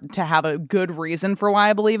explain or to have a good reason for why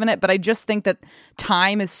I believe in it. But I just think that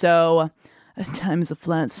time is so... Time is a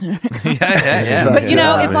flat circle. Yeah. But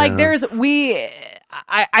it's like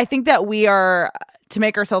I think that we are, to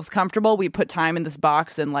make ourselves comfortable, we put time in this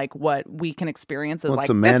box, and like what we can experience is Well, like,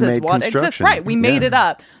 it's a this is man-made what exists. construction. Right. We made it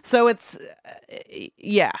up. So it's,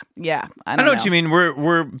 yeah. I know what you mean.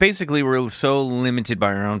 We're so limited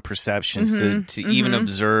by our own perceptions to even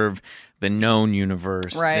observe the known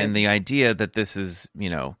universe. Right. And the idea that this is,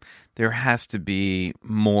 there has to be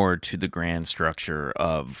more to the grand structure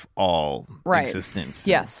of all existence.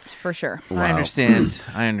 Yes, for sure. Wow. I understand.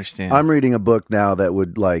 I'm reading a book now that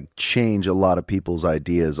would like change a lot of people's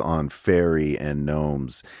ideas on fairy and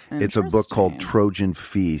gnomes. It's a book called Trojan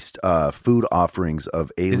Feast, Food Offerings of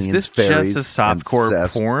Aliens, Is this Fairies, just a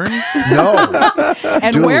softcore porn? No.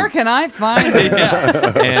 And Dude. Where can I find it?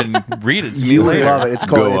 And read it to me You later. love it. It's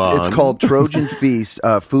called Trojan Feast,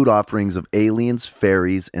 Food Offerings of Aliens,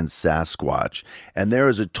 Fairies, and Sasquatch. And there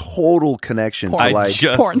is a total connection to I like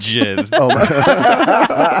just porn. jizzed.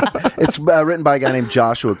 It's written by a guy named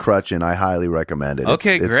Joshua Crutchin. I highly recommend it.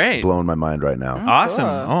 Okay, it's great. blowing my mind right now. Awesome.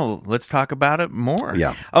 Cool. Oh, let's talk about it more.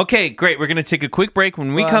 Yeah. Okay, great. We're going to take a quick break.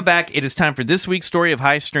 When we come back, it is time for this week's story of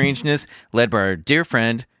high strangeness, led by our dear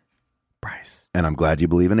friend, Bryce. And I'm glad you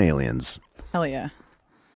believe in aliens. Hell yeah.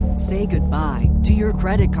 Say goodbye to your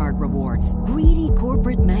credit card rewards. Greedy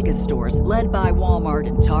corporate mega stores, led by Walmart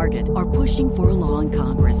and Target, are pushing for a law in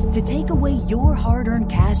Congress to take away your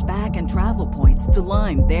hard-earned cash back and travel points to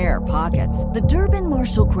line their pockets. The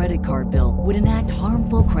Durbin-Marshall credit card bill would enact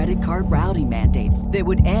harmful credit card routing mandates that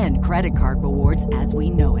would end credit card rewards as we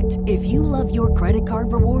know it. If you love your credit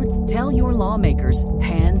card rewards, tell your lawmakers,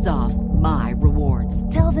 hands off my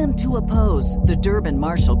rewards. Tell them to oppose the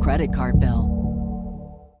Durbin-Marshall credit card bill.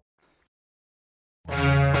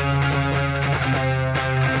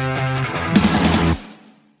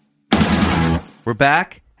 We're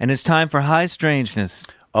back, and it's time for High Strangeness.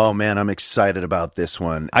 Oh man, I'm excited about this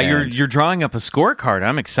one. You're drawing up a scorecard.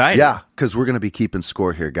 I'm excited. Yeah, because we're going to be keeping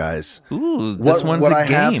score here, guys. Ooh, this one's what a I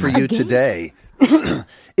game. have for you today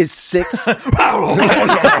is six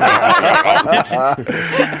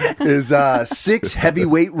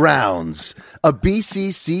heavyweight rounds, a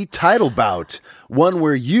BCC title bout, one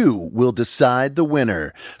where you will decide the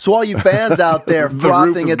winner. So all you fans out there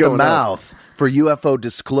frothing at the mouth for UFO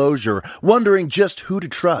disclosure, wondering just who to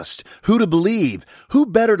trust, who to believe, who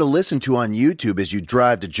better to listen to on YouTube as you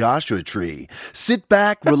drive to Joshua Tree. Sit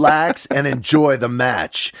back, relax, and enjoy the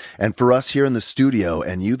match. And for us here in the studio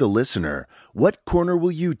and you, the listener, what corner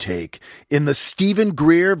will you take in the Stephen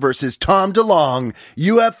Greer versus Tom DeLonge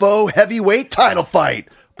UFO heavyweight title fight?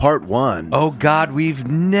 Part 1. Oh, God, we've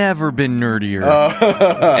never been nerdier.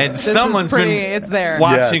 And someone's it's there.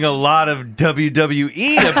 watching a lot of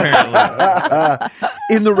WWE, apparently.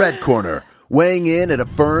 In the red corner, weighing in at a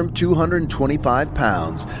firm 225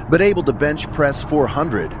 pounds, but able to bench press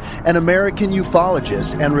 400, an American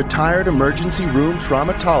ufologist and retired emergency room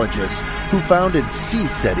traumatologist who founded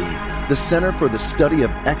CSETI, the Center for the Study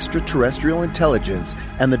of Extraterrestrial Intelligence,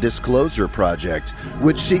 and the Disclosure Project,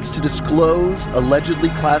 which seeks to disclose allegedly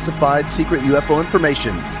classified secret UFO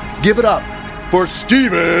information. Give it up for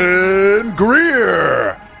Stephen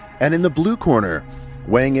Greer! And in the blue corner,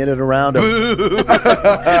 weighing in at around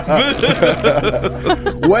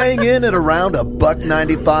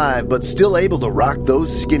 $195, but still able to rock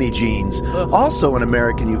those skinny jeans. Also an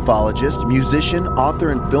American ufologist, musician, author,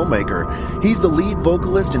 and filmmaker. He's the lead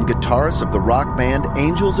vocalist and guitarist of the rock band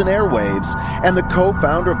Angels and Airwaves and the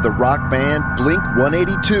co-founder of the rock band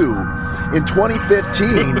Blink-182. In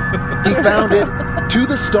 2015, he founded To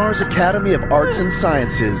the Stars Academy of Arts and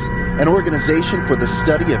Sciences, an organization for the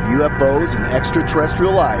study of UFOs and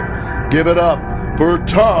extraterrestrial life. Give it up for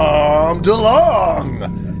Tom DeLonge.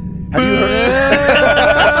 Have you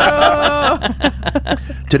heard?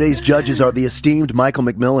 Today's judges are the esteemed Michael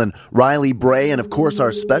McMillan, Riley Bray, and of course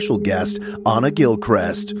our special guest, Anna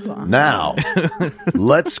Gillcrist. Now,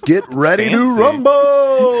 let's get ready to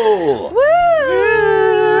rumble!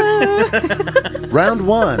 Round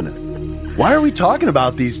 1. Why are we talking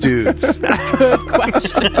about these dudes? Good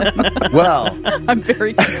question. Well, I'm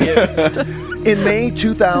very confused. In May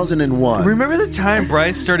 2001. Remember the time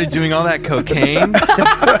Bryce started doing all that cocaine?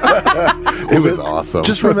 It was awesome.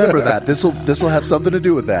 Just remember that. This will have something to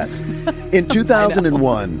do with that. In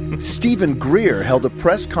 2001, Stephen Greer held a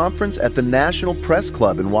press conference at the National Press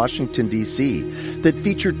Club in Washington, D.C. that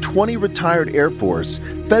featured 20 retired Air Force,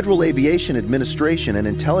 Federal Aviation Administration, and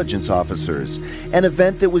intelligence officers, an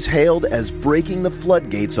event that was hailed as breaking the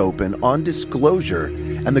floodgates open on disclosure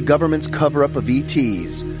and the government's cover-up of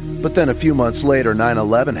ETs. But then a few months later,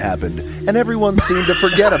 9/11 happened, and everyone seemed to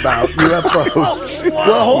forget about UFOs.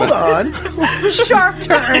 Well, hold on. Sharp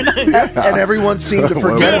turn. And everyone seemed to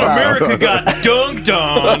forget about America got dunked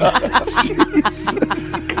on.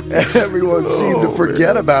 And everyone seemed to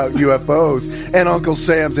forget about UFOs and Uncle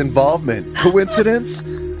Sam's involvement. Coincidence?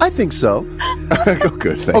 I think so.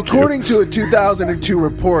 Good, thank According to a 2002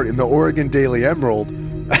 report in the Oregon Daily Emerald,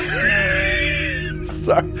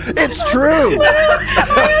 sorry, it's true.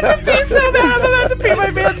 I have to pee so bad. I'm about to pee my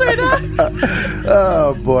pants right now.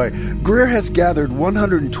 Oh, boy. Greer has gathered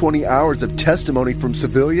 120 hours of testimony from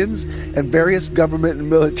civilians and various government and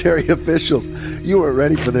military officials. You weren't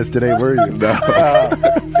ready for this today, were you? No.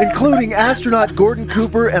 Including astronaut Gordon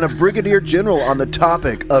Cooper and a brigadier general on the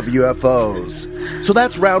topic of UFOs. So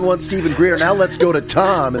that's round one, Stephen Greer. Now let's go to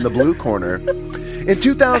Tom in the blue corner. In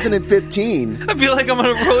 2015... I feel like I'm on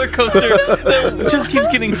a roller coaster that just keeps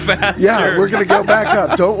getting faster. Yeah, we're going to go back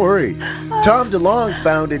up. Don't worry. Tom DeLonge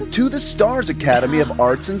founded To the Stars Academy of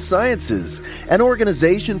Arts and Sciences, an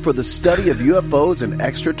organization for the study of UFOs and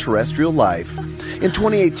extraterrestrial life. In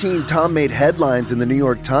 2018, Tom made headlines in the New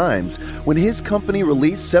York Times when his company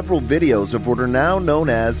released several videos of what are now known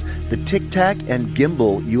as the Tic Tac and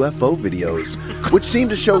Gimbal UFO videos, which seem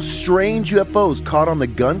to show strange UFOs caught on the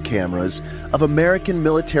gun cameras of American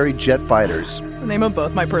military jet fighters. It's the name of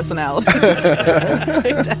both my personalities.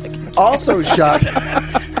 Tic-tac. Also shocking.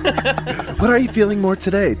 What are you feeling more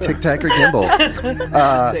today, Tic Tac or Gimbal?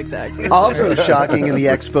 Tic-tac. Also shocking in the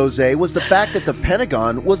expose was the fact that the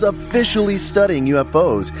Pentagon was officially studying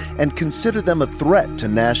UFOs and considered them a threat to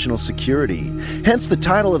national security. Hence the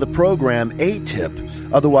title of the program, ATIP,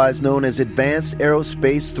 otherwise known as Advanced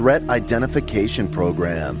Aerospace Threat Identification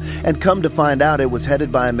Program. And come to find out, it was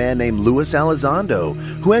headed by a man named Luis Elizondo,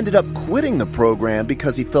 who ended up quitting the program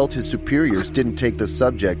because he felt his superiors didn't take the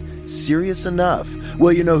subject serious enough.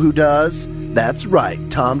 Well, you know who does? That's right,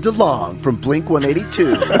 Tom DeLonge from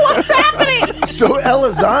Blink-182. What's happening? So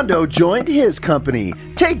Elizondo joined his company.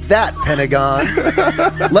 Take that, Pentagon.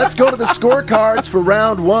 Let's go to the scorecards for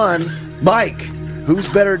round one. Mike,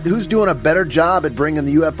 who's doing a better job at bringing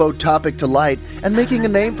the UFO topic to light and making a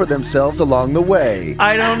name for themselves along the way?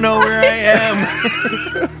 I don't know where I am.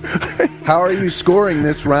 How are you scoring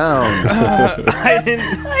this round? I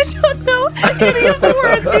don't know any of the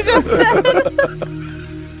words you just said.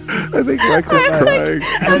 I think Mike was crying.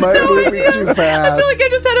 Am I moving too fast? I feel like I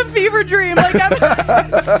just had a fever dream. Like I'm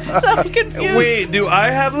so confused. Wait, do I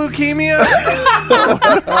have leukemia?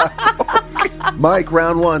 Mike,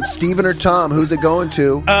 round one. Steven or Tom? Who's it going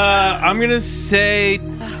to? I'm gonna say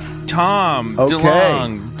Tom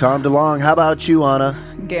DeLonge. Tom DeLonge. How about you, Anna?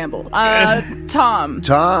 Gamble. Tom.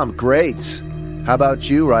 Tom, great. How about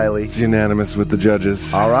you, Riley? It's unanimous with the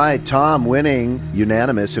judges. All right, Tom winning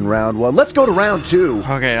unanimous in round one. Let's go to round two.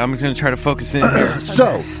 Okay, I'm going to try to focus in here.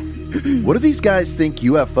 So, what do these guys think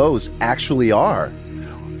UFOs actually are?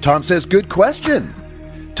 Tom says, good question.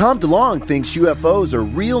 Tom DeLonge thinks UFOs are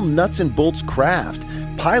real nuts and bolts craft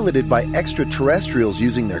piloted by extraterrestrials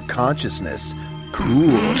using their consciousness. Cool.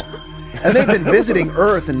 And they've been visiting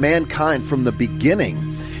Earth and mankind from the beginning.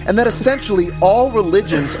 And that essentially all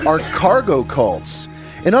religions are cargo cults.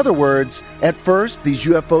 In other words, at first, these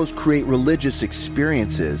UFOs create religious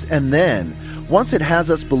experiences. And then, once it has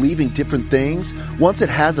us believing different things, once it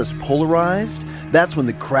has us polarized, that's when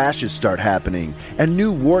the crashes start happening. And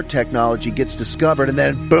new war technology gets discovered. And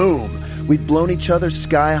then, boom, we've blown each other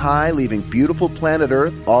sky high, leaving beautiful planet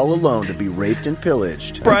Earth all alone to be raped and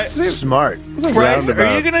pillaged. Bryce, smart. Bryce,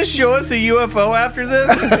 are you going to show us a UFO after this?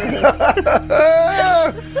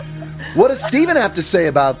 What does Steven have to say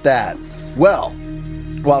about that? Well,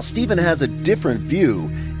 while Steven has a different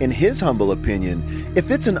view, in his humble opinion,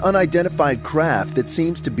 if it's an unidentified craft that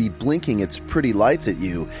seems to be blinking its pretty lights at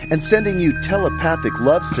you and sending you telepathic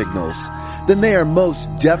love signals, then they are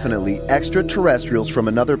most definitely extraterrestrials from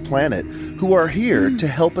another planet who are here to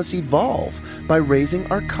help us evolve by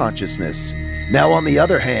raising our consciousness. Now, on the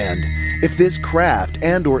other hand, if this craft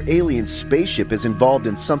and or alien spaceship is involved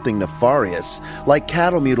in something nefarious, like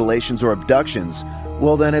cattle mutilations or abductions,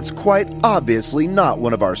 well then it's quite obviously not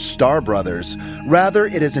one of our star brothers. Rather,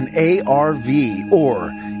 it is an ARV,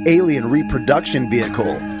 or Alien Reproduction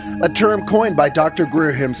Vehicle, a term coined by Dr.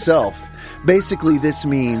 Greer himself. Basically, this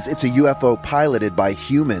means it's a UFO piloted by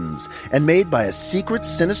humans and made by a secret,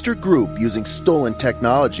 sinister group using stolen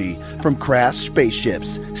technology from crashed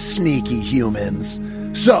spaceships. Sneaky humans.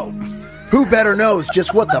 So, who better knows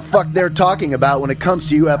just what the fuck they're talking about when it comes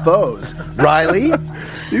to UFOs? Riley?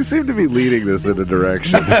 You seem to be leading this in a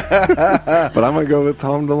direction. But I'm going to go with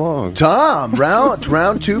Tom DeLonge. Tom,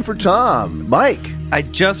 round 2 for Tom. Mike? I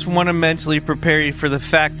just want to mentally prepare you for the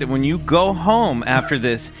fact that when you go home after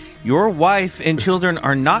this, your wife and children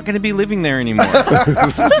are not going to be living there anymore.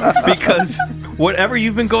 Because whatever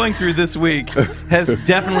you've been going through this week has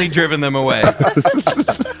definitely driven them away.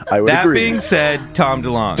 I would agree. That being said, Tom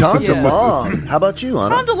DeLonge. Tom DeLonge. How about you,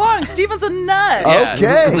 Anna? Tom DeLonge. Steven's a nut. Yeah,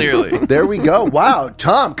 Okay. clearly. There we go. Wow.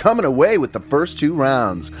 Tom coming away with the first 2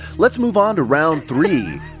 rounds. Let's move on to round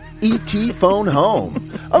 3. E.T. phone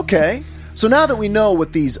home. Okay. So now that we know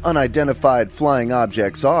what these unidentified flying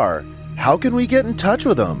objects are, how can we get in touch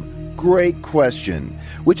with them? Great question,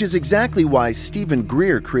 which is exactly why Stephen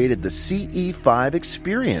Greer created the CE5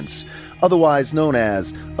 experience, otherwise known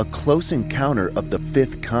as a close encounter of the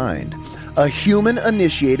 5th kind, a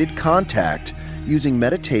human-initiated contact using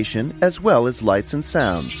meditation as well as lights and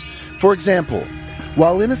sounds. For example,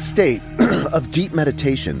 while in a state of deep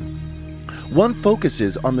meditation, one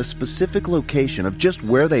focuses on the specific location of just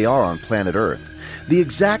where they are on planet Earth, the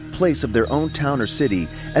exact place of their own town or city,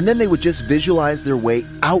 and then they would just visualize their way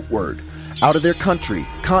outward, out of their country,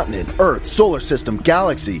 continent, Earth, solar system,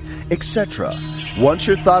 galaxy, etc. Once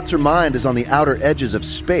your thoughts or mind is on the outer edges of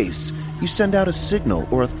space, you send out a signal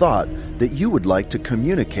or a thought that you would like to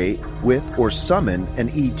communicate with or summon an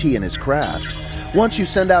ET in his craft. Once you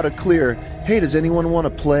send out a clear, "Hey, does anyone want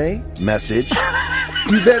to play?" message,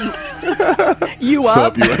 you then... You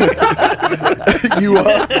up? You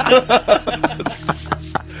up?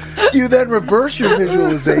 You then reverse your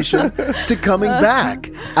visualization to coming back.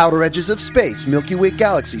 Outer edges of space, Milky Way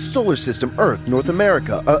galaxy, solar system, Earth, North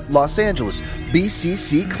America, Los Angeles,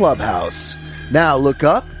 BCC Clubhouse. Now look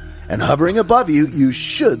up, and hovering above you, you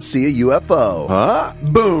should see a UFO. Huh?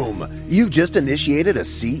 Boom! You've just initiated a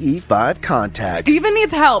CE5 contact. Steven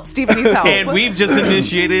needs help. And we've just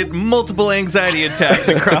initiated multiple anxiety attacks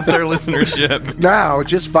across our listenership. Now,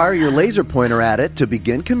 just fire your laser pointer at it to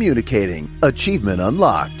begin communicating. Achievement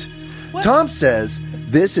unlocked. What? Tom says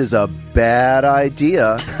this is a bad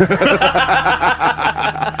idea.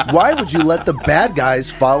 Why would you let the bad guys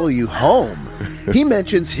follow you home? He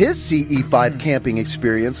mentions his CE5 camping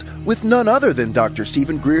experience with none other than Dr.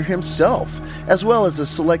 Stephen Greer himself, as well as a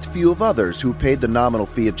select few of others who paid the nominal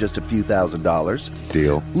fee of just a few $1,000s.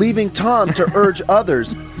 Deal. Leaving Tom to urge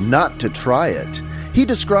others not to try it. He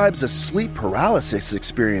describes a sleep paralysis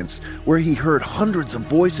experience where he heard hundreds of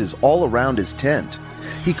voices all around his tent.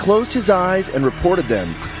 He closed his eyes and reported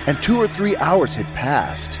them, and 2 or 3 hours had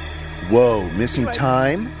passed. Whoa, missing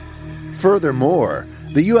time? Furthermore,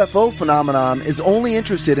 the UFO phenomenon is only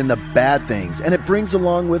interested in the bad things, and it brings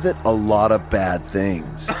along with it a lot of bad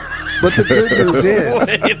things. But the good news is...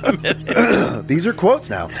 Wait a minute. These are quotes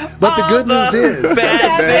now. But the good news is...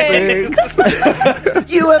 Bad things.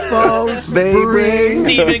 UFOs, they bring...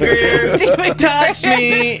 Stephen Greer touched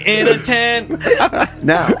me in a tent.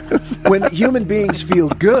 Now, when human beings feel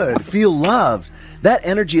good, feel loved, that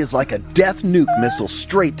energy is like a death nuke missile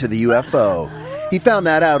straight to the UFO. He found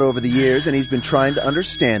that out over the years, and he's been trying to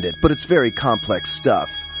understand it, but it's very complex stuff.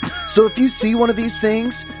 So if you see one of these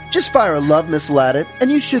things, just fire a love missile at it,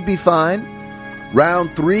 and you should be fine.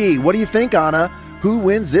 Round 3. What do you think, Anna? Who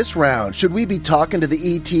wins this round? Should we be talking to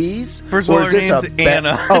the ETs? First of all, her name's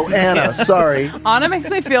Anna. Oh, Anna, sorry. Anna makes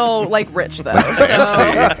me feel like rich, though. So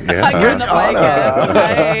I kind of like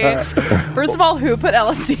it. First of all, who put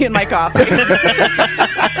LSD in my coffee?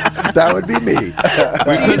 That would be me.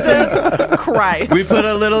 Jesus Christ. We put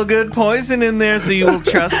a little good poison in there so you will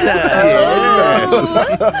trust us.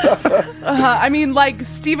 I mean, like,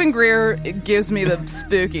 Stephen Greer gives me the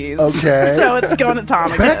spookies. Okay. So it's going to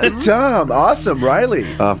Tom Back again. to Tom. Awesome. Riley.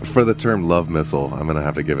 For the term love missile, I'm going to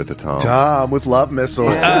have to give it to Tom. Tom with love missile.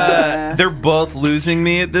 They're both losing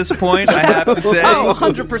me at this point, I have to say. Oh,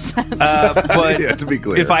 100%. But Yeah, to be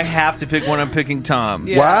clear. if I have to pick one, I'm picking Tom.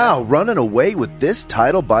 Yeah. Wow, running away with this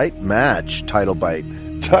title bite match. Title bite.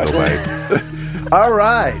 All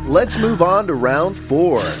right, let's move on to round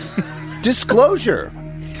 4. Disclosure.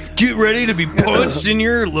 Get ready to be punched in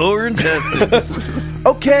your lower intestine.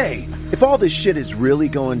 Okay, If all this shit is really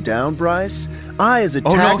going down, Bryce, I as a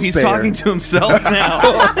taxpayer... Oh, no, he's talking to himself now.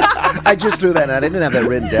 I just threw that out. I didn't have that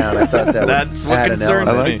written down. I thought that's what concerns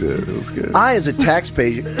me. I liked it. It was good. I as a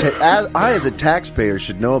taxpayer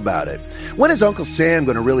should know about it. When is Uncle Sam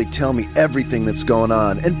going to really tell me everything that's going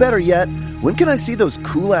on? And better yet, when can I see those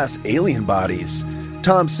cool-ass alien bodies?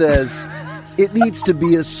 Tom says... It needs to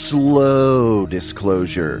be a slow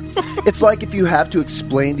disclosure. It's like if you have to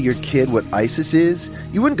explain to your kid what ISIS is,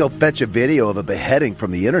 you wouldn't go fetch a video of a beheading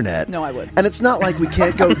from the internet. No, I would. And it's not like we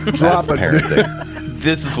can't go drop a...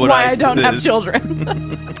 This is what why ISIS I don't have is. children.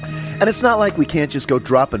 And it's not like we can't just go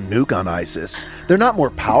drop a nuke on ISIS. They're not more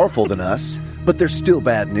powerful than us, but they're still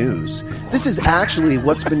bad news. This is actually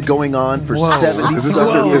what's been going on for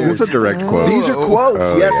 70-something years. Is this a direct quote? These are quotes.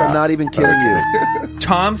 Oh, yes, yeah. I'm not even kidding you.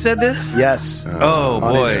 Tom said this? Yes. Oh,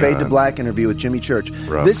 on boy. his Fade to Black interview with Jimmy Church.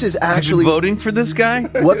 Rough. This is Have actually you voting for this guy?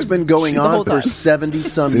 what's been going The on whole for time.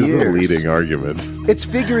 70-some This is years. a leading argument. It's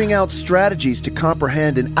figuring out strategies to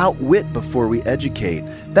comprehend and outwit before we educate.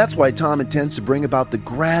 That's why Tom intends to bring about the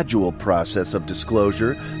gradual process of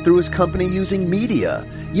disclosure through his company using media.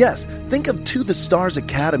 Yes, think of To the Stars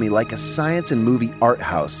Academy like a science and movie art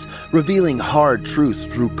house, revealing hard truths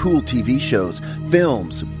through cool TV shows,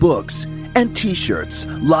 films, books, and t-shirts.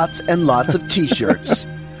 Lots and lots of t-shirts.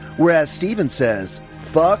 Whereas Steven says,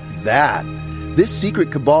 fuck that. This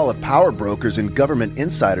secret cabal of power brokers and government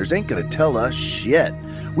insiders ain't gonna tell us shit.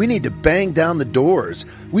 We need to bang down the doors.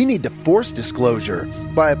 We need to force disclosure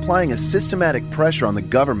by applying a systematic pressure on the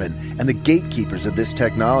government and the gatekeepers of this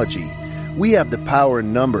technology. We have the power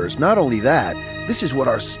in numbers. Not only that, this is what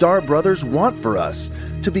our star brothers want for us,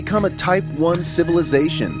 to become a Type 1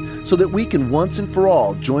 civilization so that we can once and for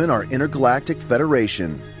all join our intergalactic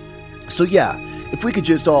federation. So yeah, if we could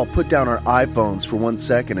just all put down our iPhones for 1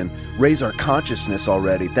 second and raise our consciousness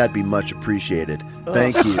already, that'd be much appreciated.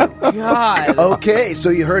 Thank you. God. Okay, so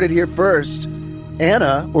you heard it here first.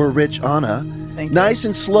 Anna, or Rich Anna, Thank you. nice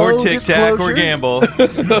and slow Or tic-tac disclosure. or gamble.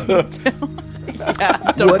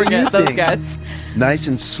 Yeah, don't What do you forget those think? guys. Nice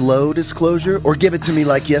and slow disclosure, or give it to me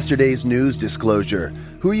like yesterday's news disclosure?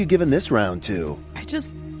 Who are you giving this round to? I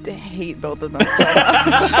just hate both of them so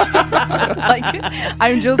much. Like,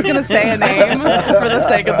 I'm just gonna say a name for the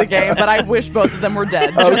sake of the game, but I wish both of them were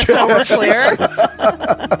dead. Just so we're clear.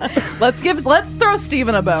 Let's throw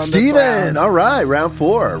Steven a bone. this Steven, round. all right, round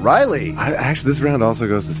 4. Riley. Actually, this round also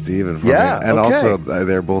goes to Steven. For Yeah, me. And okay. also,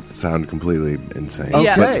 they're both sound completely insane. Okay.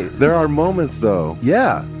 Yes. There are moments, though.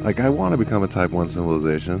 Yeah, Like, I want to become a Type 1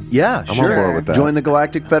 civilization. yeah, I'm sure. on board with that. Join the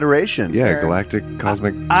Galactic Federation. Yeah, Sure. galactic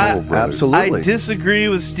cosmic I- soul brothers. absolutely. I disagree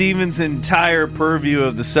with Steven's entire purview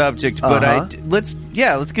of the subject, but Uh-huh. let's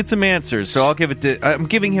get some answers. So I'll give it to. I'm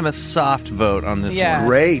giving him a soft vote on this Yeah. one.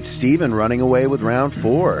 Great, Steven running away with round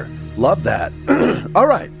 4. Love that. All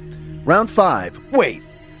right, round 5. Wait,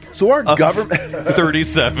 so our government...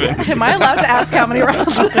 37. Am I allowed to ask how many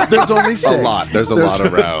rounds? There's only 6. A lot. There's a lot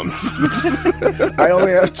of rounds. I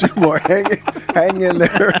only have 2 more. Hang in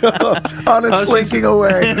there. Anna's slinking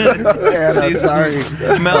away. Anna, She's sorry.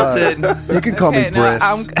 melted. You can call me Okay, no, Briss.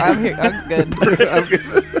 I'm here. I'm good.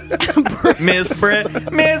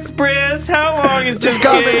 Miss Briss, how long is this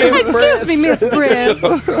call me game? Miss Excuse me, Miss Briss.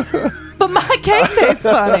 But my cake tastes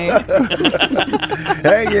funny.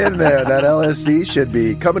 Hang in there. That LSD should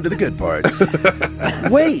be coming to the good parts.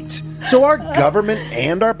 Wait, so our government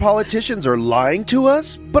and our politicians are lying to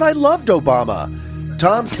us? But I loved Obama.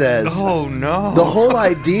 Tom says... Oh no. The whole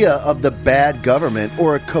idea of the bad government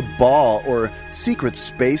or a cabal or secret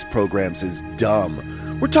space programs is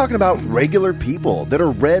dumb. We're talking about regular people that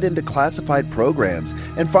are read into classified programs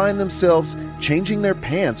and find themselves changing their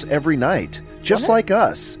pants every night, just like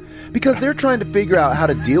us. Because they're trying to figure out how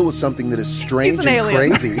to deal with something that is strange He's an and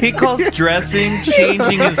alien. crazy. He calls dressing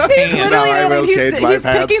changing his He's pants. literally I will change my he's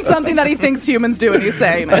pants. picking something that he thinks humans do, and he's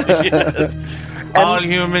saying it. All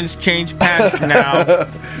humans change pants now.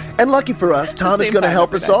 And lucky for us, Tom is same going to time help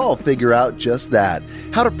every us day. all figure out just that.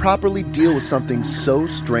 How to properly deal with something so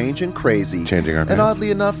strange and crazy. Changing our And pants.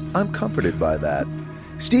 oddly enough, I'm comforted by that.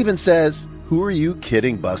 Steven says, who are you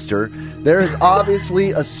kidding, Buster? There is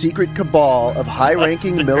obviously a secret cabal of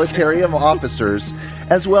high-ranking military officers,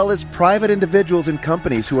 as well as private individuals and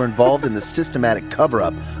companies who are involved in the systematic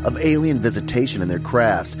cover-up of alien visitation in their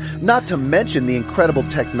crafts. Not to mention the incredible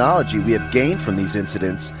technology we have gained from these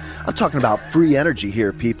incidents. I'm talking about free energy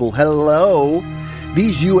here, people. Hello?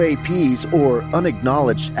 These UAPs, or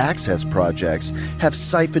unacknowledged access projects, have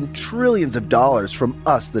siphoned trillions of dollars from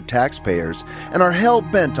us, the taxpayers, and are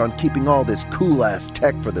hell-bent on keeping all this cool-ass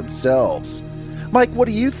tech for themselves. Mike, what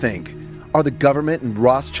do you think? Are the government and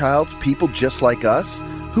Rothschilds people just like us?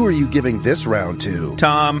 who are you giving this round to?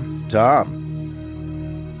 Tom.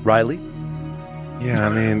 Riley? Yeah, I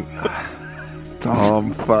mean,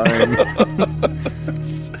 Tom, fine.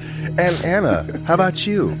 And Anna, how about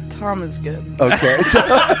you? Tom is good. Okay.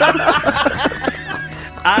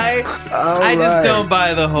 I just don't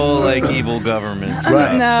buy the whole like evil government stuff.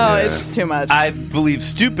 Right. No, it's too much. I believe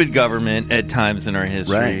stupid government at times in our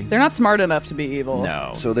history. Right. They're not smart enough to be evil.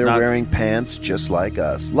 No. So they're wearing pants just like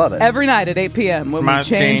us. Love it. Every night at 8 p.m. when we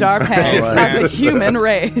Mustang. change our pants All right. as a human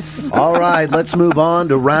race. All right, let's move on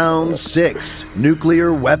to round 6,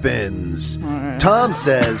 nuclear weapons. Tom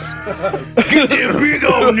says, Get them big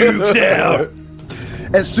old nukes out.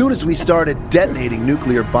 as soon as we started detonating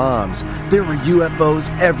nuclear bombs, there were UFOs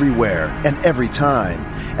everywhere and every time.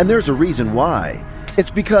 And there's a reason why.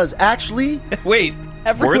 It's because actually... Wait.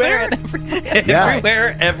 Everywhere Were and there? Yeah.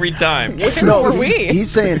 Everywhere, every time. Where were we? He's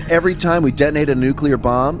saying every time we detonated a nuclear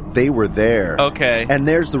bomb, they were there. Okay. And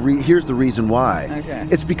here's the reason why. Okay.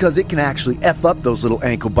 It's because it can actually F up those little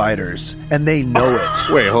ankle biters, and they know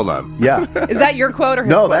it. Wait, hold on. Yeah. Is that your quote or his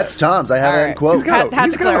No, quote? that's Tom's. I have All that in right. quote. He's got Had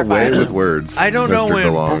a to clarify. way with words. I don't know Mr. when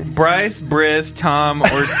DeLong. Bryce, Briss, Tom,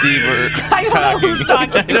 or Steve are I don't know who's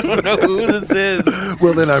talking. I don't know who this is.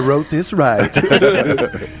 Well, then I wrote this right.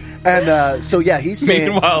 And so, yeah, he's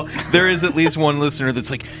saying... Meanwhile, there is at least one listener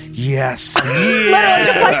that's like, yes,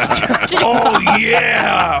 yeah, oh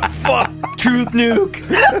yeah, fuck Truth Nuke.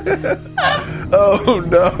 Oh,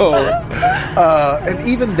 no. And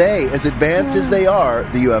even they, as advanced as they are,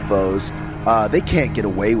 the UFOs, they can't get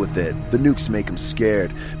away with it. The nukes make them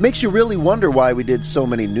scared. Makes you really wonder why we did so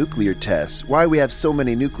many nuclear tests, why we have so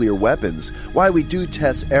many nuclear weapons, why we do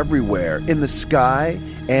tests everywhere, in the sky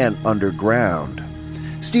and underground.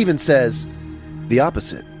 Stephen says the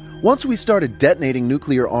opposite. Once we started detonating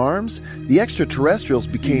nuclear arms, the extraterrestrials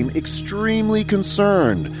became extremely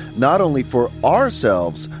concerned, not only for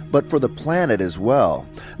ourselves, but for the planet as well,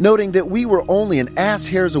 noting that we were only an ass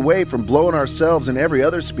hairs away from blowing ourselves and every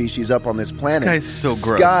other species up on this planet. This guy's so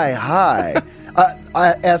gross. Sky high.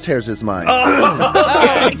 Ass hairs is mine.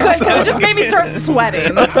 Oh, it just made me start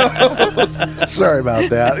sweating. Sorry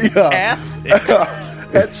about that. Yeah. Ass.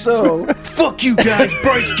 And so, Fuck you guys.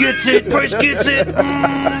 Bryce gets it. Bryce gets it.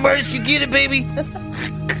 Bryce, you get it, baby.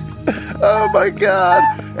 oh my God.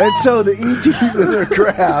 And so the ETs in their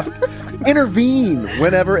craft intervene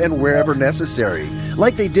whenever and wherever necessary,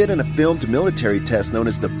 like they did in a filmed military test known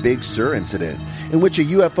as the Big Sur incident, in which a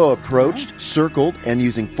UFO approached, circled, and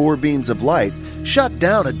using 4 beams of light, shot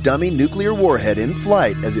down a dummy nuclear warhead in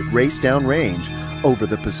flight as it raced downrange over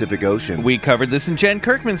the Pacific Ocean. We covered this in Jen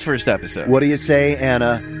Kirkman's first episode. What do you say,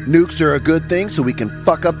 Anna? Nukes are a good thing so we can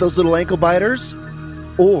fuck up those little ankle biters?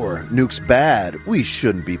 Or nukes bad, we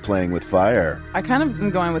shouldn't be playing with fire? I kind of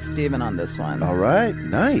am going with Steven on this one. All right,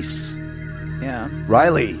 nice. Yeah.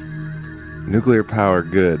 Riley. Nuclear power,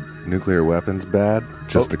 good. Nuclear weapons, bad.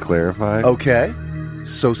 Just to clarify. Okay.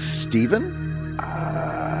 So, Steven?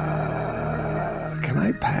 Can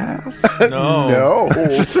I pass? No.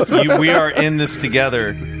 No. We are in this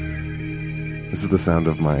together. This is the sound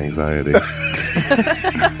of my anxiety.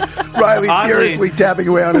 Riley Oddly, furiously tapping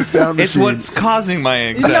away on his sound It's machine. what's causing my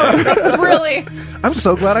anxiety. No, it's really. I'm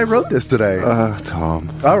so glad I wrote this today. Tom.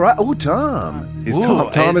 All right. Oh, Tom.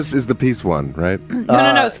 Tom is the peace one, right?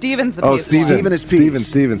 No. Steven's the piece. Steven is peace.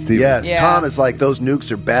 Steven. Yes, Yeah. Tom is like, those nukes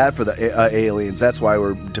are bad for the aliens. That's why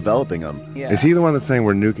we're developing them. Yeah. Is he the one that's saying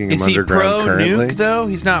we're nuking Is him he underground currently? pro-nuke, though?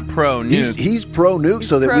 He's not pro-nuke. He's pro-nuke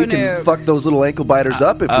so that we can pro-nuke. fuck those little ankle biters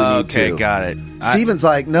up if we need Okay, to. got it. Steven's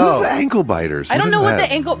like, Who's no. ankle biters? I don't Who know does what that?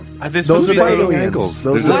 the ankle. This Those are the Those are aliens. ankles.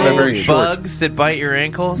 Those They're are just the very aliens. short. Bugs that bite your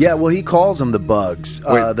ankles? Yeah, well, he calls them the bugs,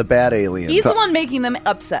 Wait. the bad aliens. He's the one making them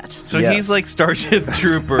upset. So Yes. he's like Starship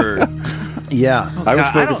Trooper. Yeah. I was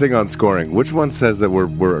God, I focusing on scoring. Which one says that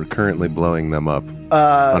we're currently blowing them up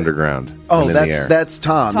underground? Oh, and in the air? that's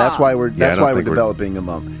Tom. That's why we're I don't think we're- developing them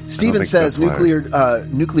up. Steven think says that's why.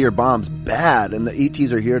 nuclear bombs bad, and the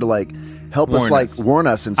ETs are here to like help Warn us, us. warn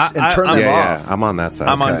us and turn I'm- them Yeah, off. I'm on that side.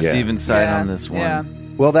 I'm on Okay. Steven's side Yeah. on this one. Yeah.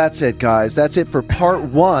 Well, that's it, guys. That's it for part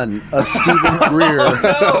 1 of Stephen Greer.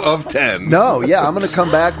 of 10. No, yeah, I'm going to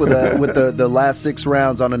come back with the last 6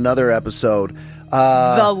 rounds on another episode.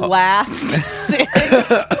 The last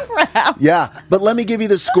 6 rounds. Yeah, but let me give you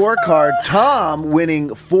the scorecard. Tom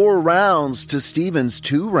winning 4 rounds to Steven's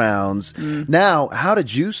 2 rounds. Now, how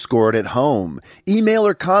did you score it at home? Email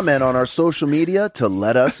or comment on our social media to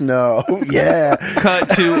let us know. Yeah. Cut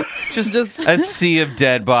to just a sea of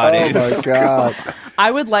dead bodies. Oh my God. I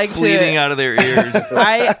would like bleeding to. out of their ears.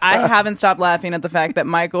 I haven't stopped laughing at the fact that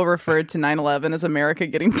Michael referred to 9/11 as America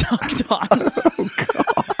getting dunked on.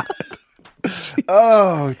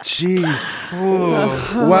 Oh, jeez.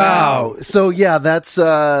 Wow. So yeah, that's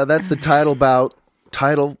the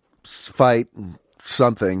title fight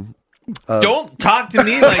something. Don't talk to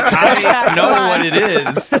me like I know what it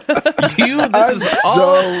is.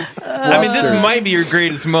 This might be your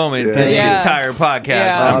greatest moment in the entire podcast.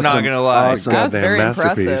 Yeah. I'm not going to lie. Awesome. That's very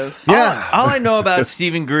masterpiece. impressive. Yeah. All I know about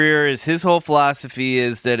Stephen Greer is his whole philosophy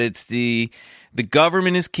is that it's the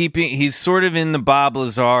government is keeping. He's sort of in the Bob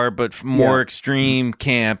Lazar, but more extreme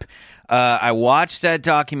camp. I watched that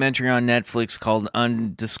documentary on Netflix called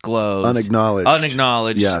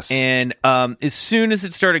Unacknowledged. Yes. And as soon as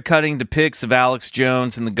it started cutting to pics of Alex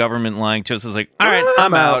Jones and the government lying to us, I was like, all right,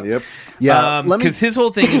 I'm out. Yep. Yeah. Because his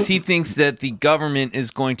whole thing is he thinks that the government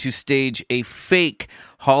is going to stage a fake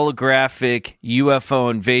holographic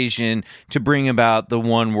UFO invasion to bring about the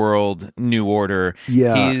one world new order.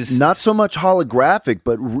 Yeah, not so much holographic,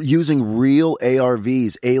 but using real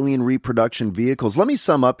ARVs, alien reproduction vehicles. Let me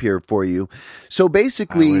sum up here for you. So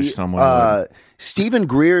basically, Stephen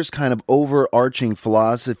Greer's kind of overarching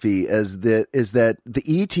philosophy is that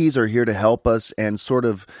the ETs are here to help us and sort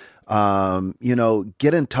of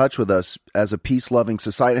get in touch with us as a peace-loving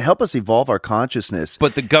society and help us evolve our consciousness.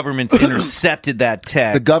 But the government's intercepted that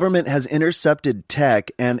tech. The government has intercepted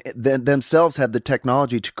tech and themselves have the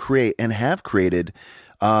technology to create and have created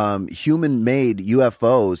human-made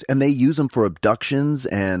UFOs, and they use them for abductions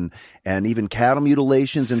and even cattle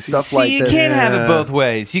mutilations and stuff like that. You can't have it both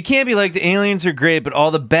ways. You can't be like, the aliens are great, but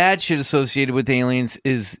all the bad shit associated with aliens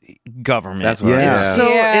is government. That's what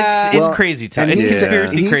it's crazy talk. It's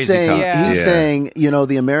conspiracy crazy talk. He's saying,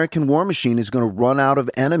 the American war machine is going to run out of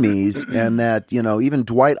enemies, and that, even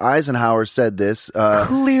Dwight Eisenhower said this.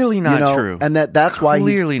 Clearly not true. And that's why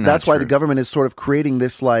the government is sort of creating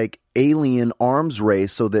this like alien arms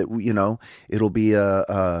race so that it'll be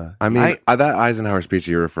that Eisenhower speech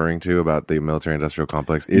you're referring to about the military industrial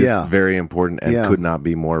complex is very important and could not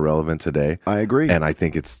be more relevant today. I agree, and I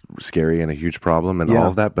think it's scary and a huge problem and all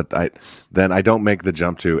of that, but I don't make the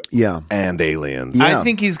jump to and aliens. I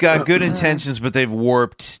think he's got good intentions, but they're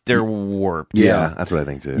warped. Yeah, that's what I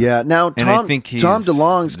think too. Yeah. Now Tom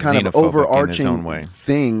DeLonge's kind of overarching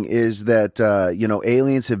thing is that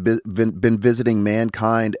aliens have been visiting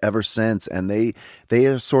mankind ever since, and they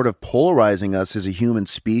are sort of polarizing us as a human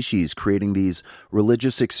species, creating these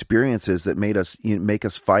religious experiences that make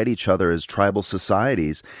us fight each other as tribal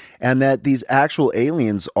societies, and that these actual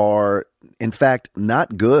aliens are in fact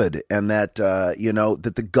not good, and that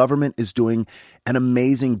that the government is doing an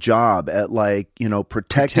amazing job at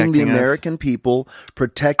protecting the American people,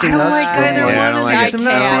 protecting us. I can't with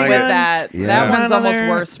that. Yeah. That one's almost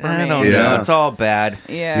worse for me. I don't know. It's all bad.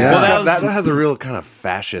 Yeah. Well, that has a real kind of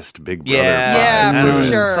fascist Big Brother vibe. to For it.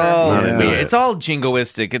 sure. It's all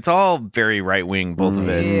jingoistic. It's all very right wing. Both of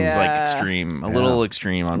it. It's like extreme, a little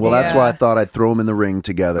extreme on. Well, that's why I thought I'd throw them in the ring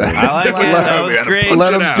together. I like it. That was great.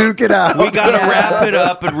 Let them duke it out. We got to wrap it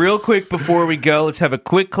up, but real quick before we go, let's have a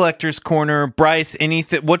quick collector's corner. Bryce,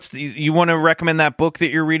 anything? You want to recommend that book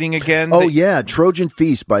that you're reading again? Oh yeah, Trojan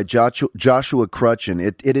Feast by Joshua Crutchin.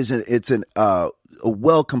 It's a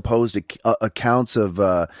well composed accounts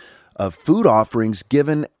of food offerings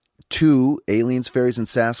given to aliens, fairies, and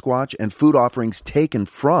Sasquatch, and food offerings taken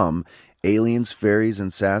from aliens, fairies,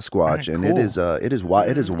 and Sasquatch, and cool. it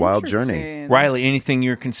is a wild journey. Riley, anything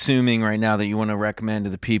you're consuming right now that you want to recommend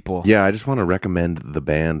to the people? Yeah, I just want to recommend the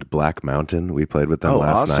band Black Mountain. We played with them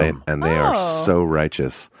last night, and they are so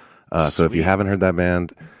righteous. So if you haven't heard that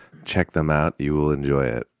band, check them out. You will enjoy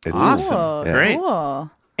it. It's awesome. Great.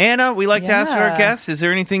 Cool. Anna, we like to ask our guests, is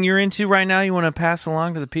there anything you're into right now you want to pass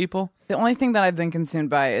along to the people? The only thing that I've been consumed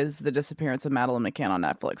by is the disappearance of Madeleine McCann on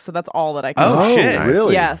Netflix. So that's all that I can Oh, shit.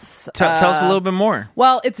 Really? Yes. Tell us a little bit more.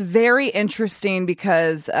 Well, it's very interesting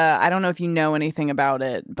because I don't know if you know anything about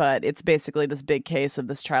it, but it's basically this big case of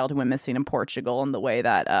this child who went missing in Portugal, and the way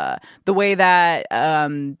that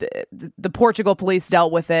the Portugal police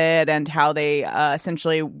dealt with it, and how they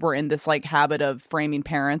essentially were in this habit of framing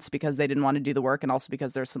parents because they didn't want to do the work, and also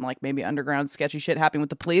because there's some maybe underground sketchy shit happening with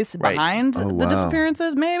the police behind the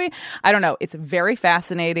disappearances. Maybe. I don't know. It's very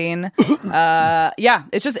fascinating.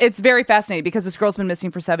 It's very fascinating because this girl's been missing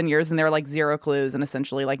for 7 years and there are zero clues, and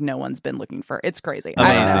essentially no one's been looking for her. It's crazy.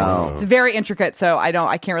 Amazing. It's very intricate, so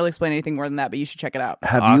I can't really explain anything more than that, but you should check it out.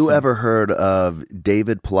 Have you ever heard of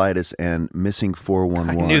David Paulides and Missing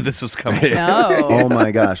 411? I knew this was coming. No. Oh my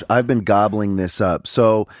gosh, I've been gobbling this up.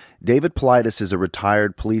 So David Paulides is a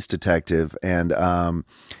retired police detective, and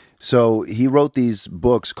so he wrote these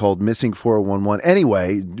books called Missing 411.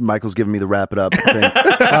 Anyway, Michael's giving me the wrap it up thing.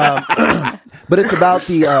 But it's about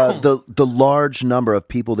the large number of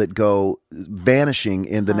people that go vanishing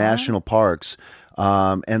in the national parks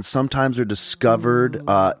and sometimes are discovered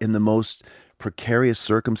in the most precarious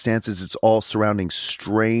circumstances. It's all surrounding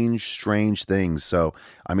strange things. So,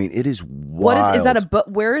 I mean, it is wild. What is that a book?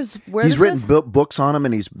 He's written books on them,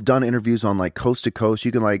 and he's done interviews on like coast to coast.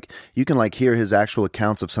 You can hear his actual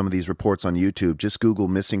accounts of some of these reports on YouTube. Just Google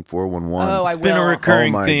missing 411. Oh, it's been a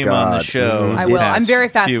recurring theme on the show. I will. I'm very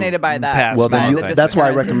fascinated by that. Well, then that's why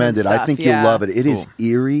I recommend it. I think you'll love it. It is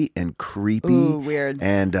eerie and creepy. Ooh, weird.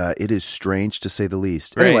 And it is strange to say the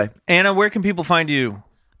least. Great. Anyway, Anna, where can people find you?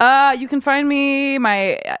 You can find me.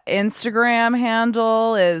 My Instagram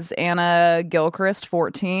handle is Anna Gillcrist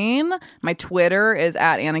 14. My Twitter is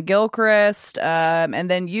at Anna Gillcrist. And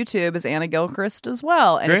then YouTube is Anna Gillcrist as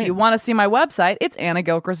well. And if you want to see my website, it's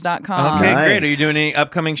annagillcrist.com. Okay, great. Are you doing any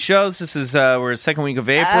upcoming shows? This is we're second week of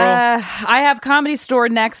April. I have Comedy Store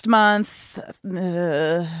next month. We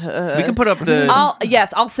can put up the.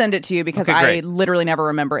 I'll send it to you because I literally never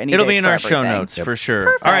remember any. It'll be in our show notes for sure.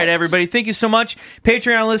 Perfect. All right, everybody. Thank you so much,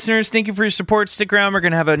 Patreon listeners. Thank you for your support. Stick around. We're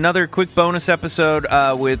going to have another quick bonus episode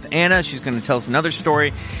with Anna. She's going to tell us another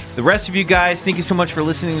story. The rest of you guys, thank you so much for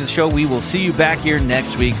listening to the show. We will see you back here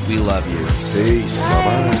next week. We love you. Peace.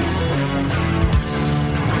 Bye-bye.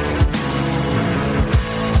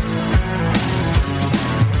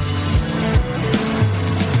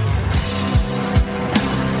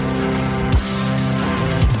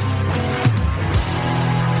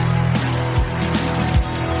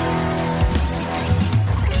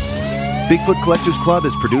 Bigfoot Collectors Club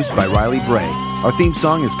is produced by Riley Bray. Our theme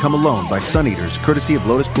song is Come Alone by Sun Eaters, courtesy of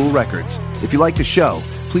Lotus Pool Records. If you like the show,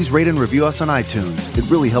 please rate and review us on iTunes. It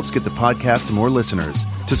really helps get the podcast to more listeners.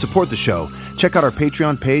 To support the show, check out our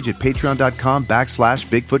Patreon page at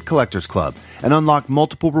patreon.com/Bigfoot Collectors Club and unlock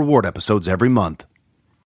multiple reward episodes every month.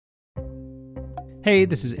 Hey,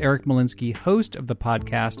 this is Eric Malinsky, host of the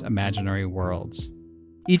podcast Imaginary Worlds.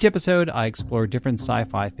 Each episode, I explore different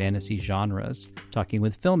sci-fi fantasy genres, talking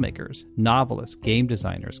with filmmakers, novelists, game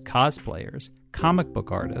designers, cosplayers, comic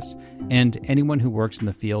book artists, and anyone who works in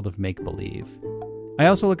the field of make-believe. I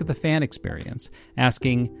also look at the fan experience,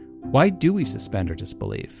 asking, why do we suspend our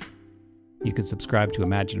disbelief? You can subscribe to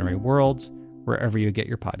Imaginary Worlds wherever you get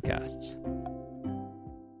your podcasts.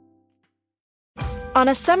 On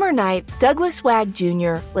a summer night, Douglas Wag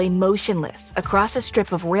Jr. lay motionless across a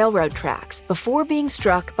strip of railroad tracks before being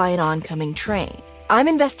struck by an oncoming train. I'm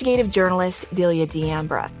investigative journalist Delia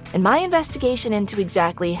D'Ambra, and my investigation into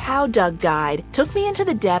exactly how Doug died took me into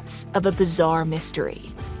the depths of a bizarre mystery.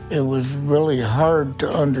 It was really hard to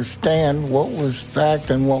understand what was fact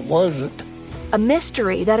and what wasn't. A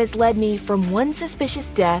mystery that has led me from one suspicious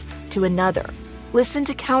death to another. Listen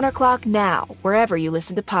to Counterclock now, wherever you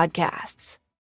listen to podcasts.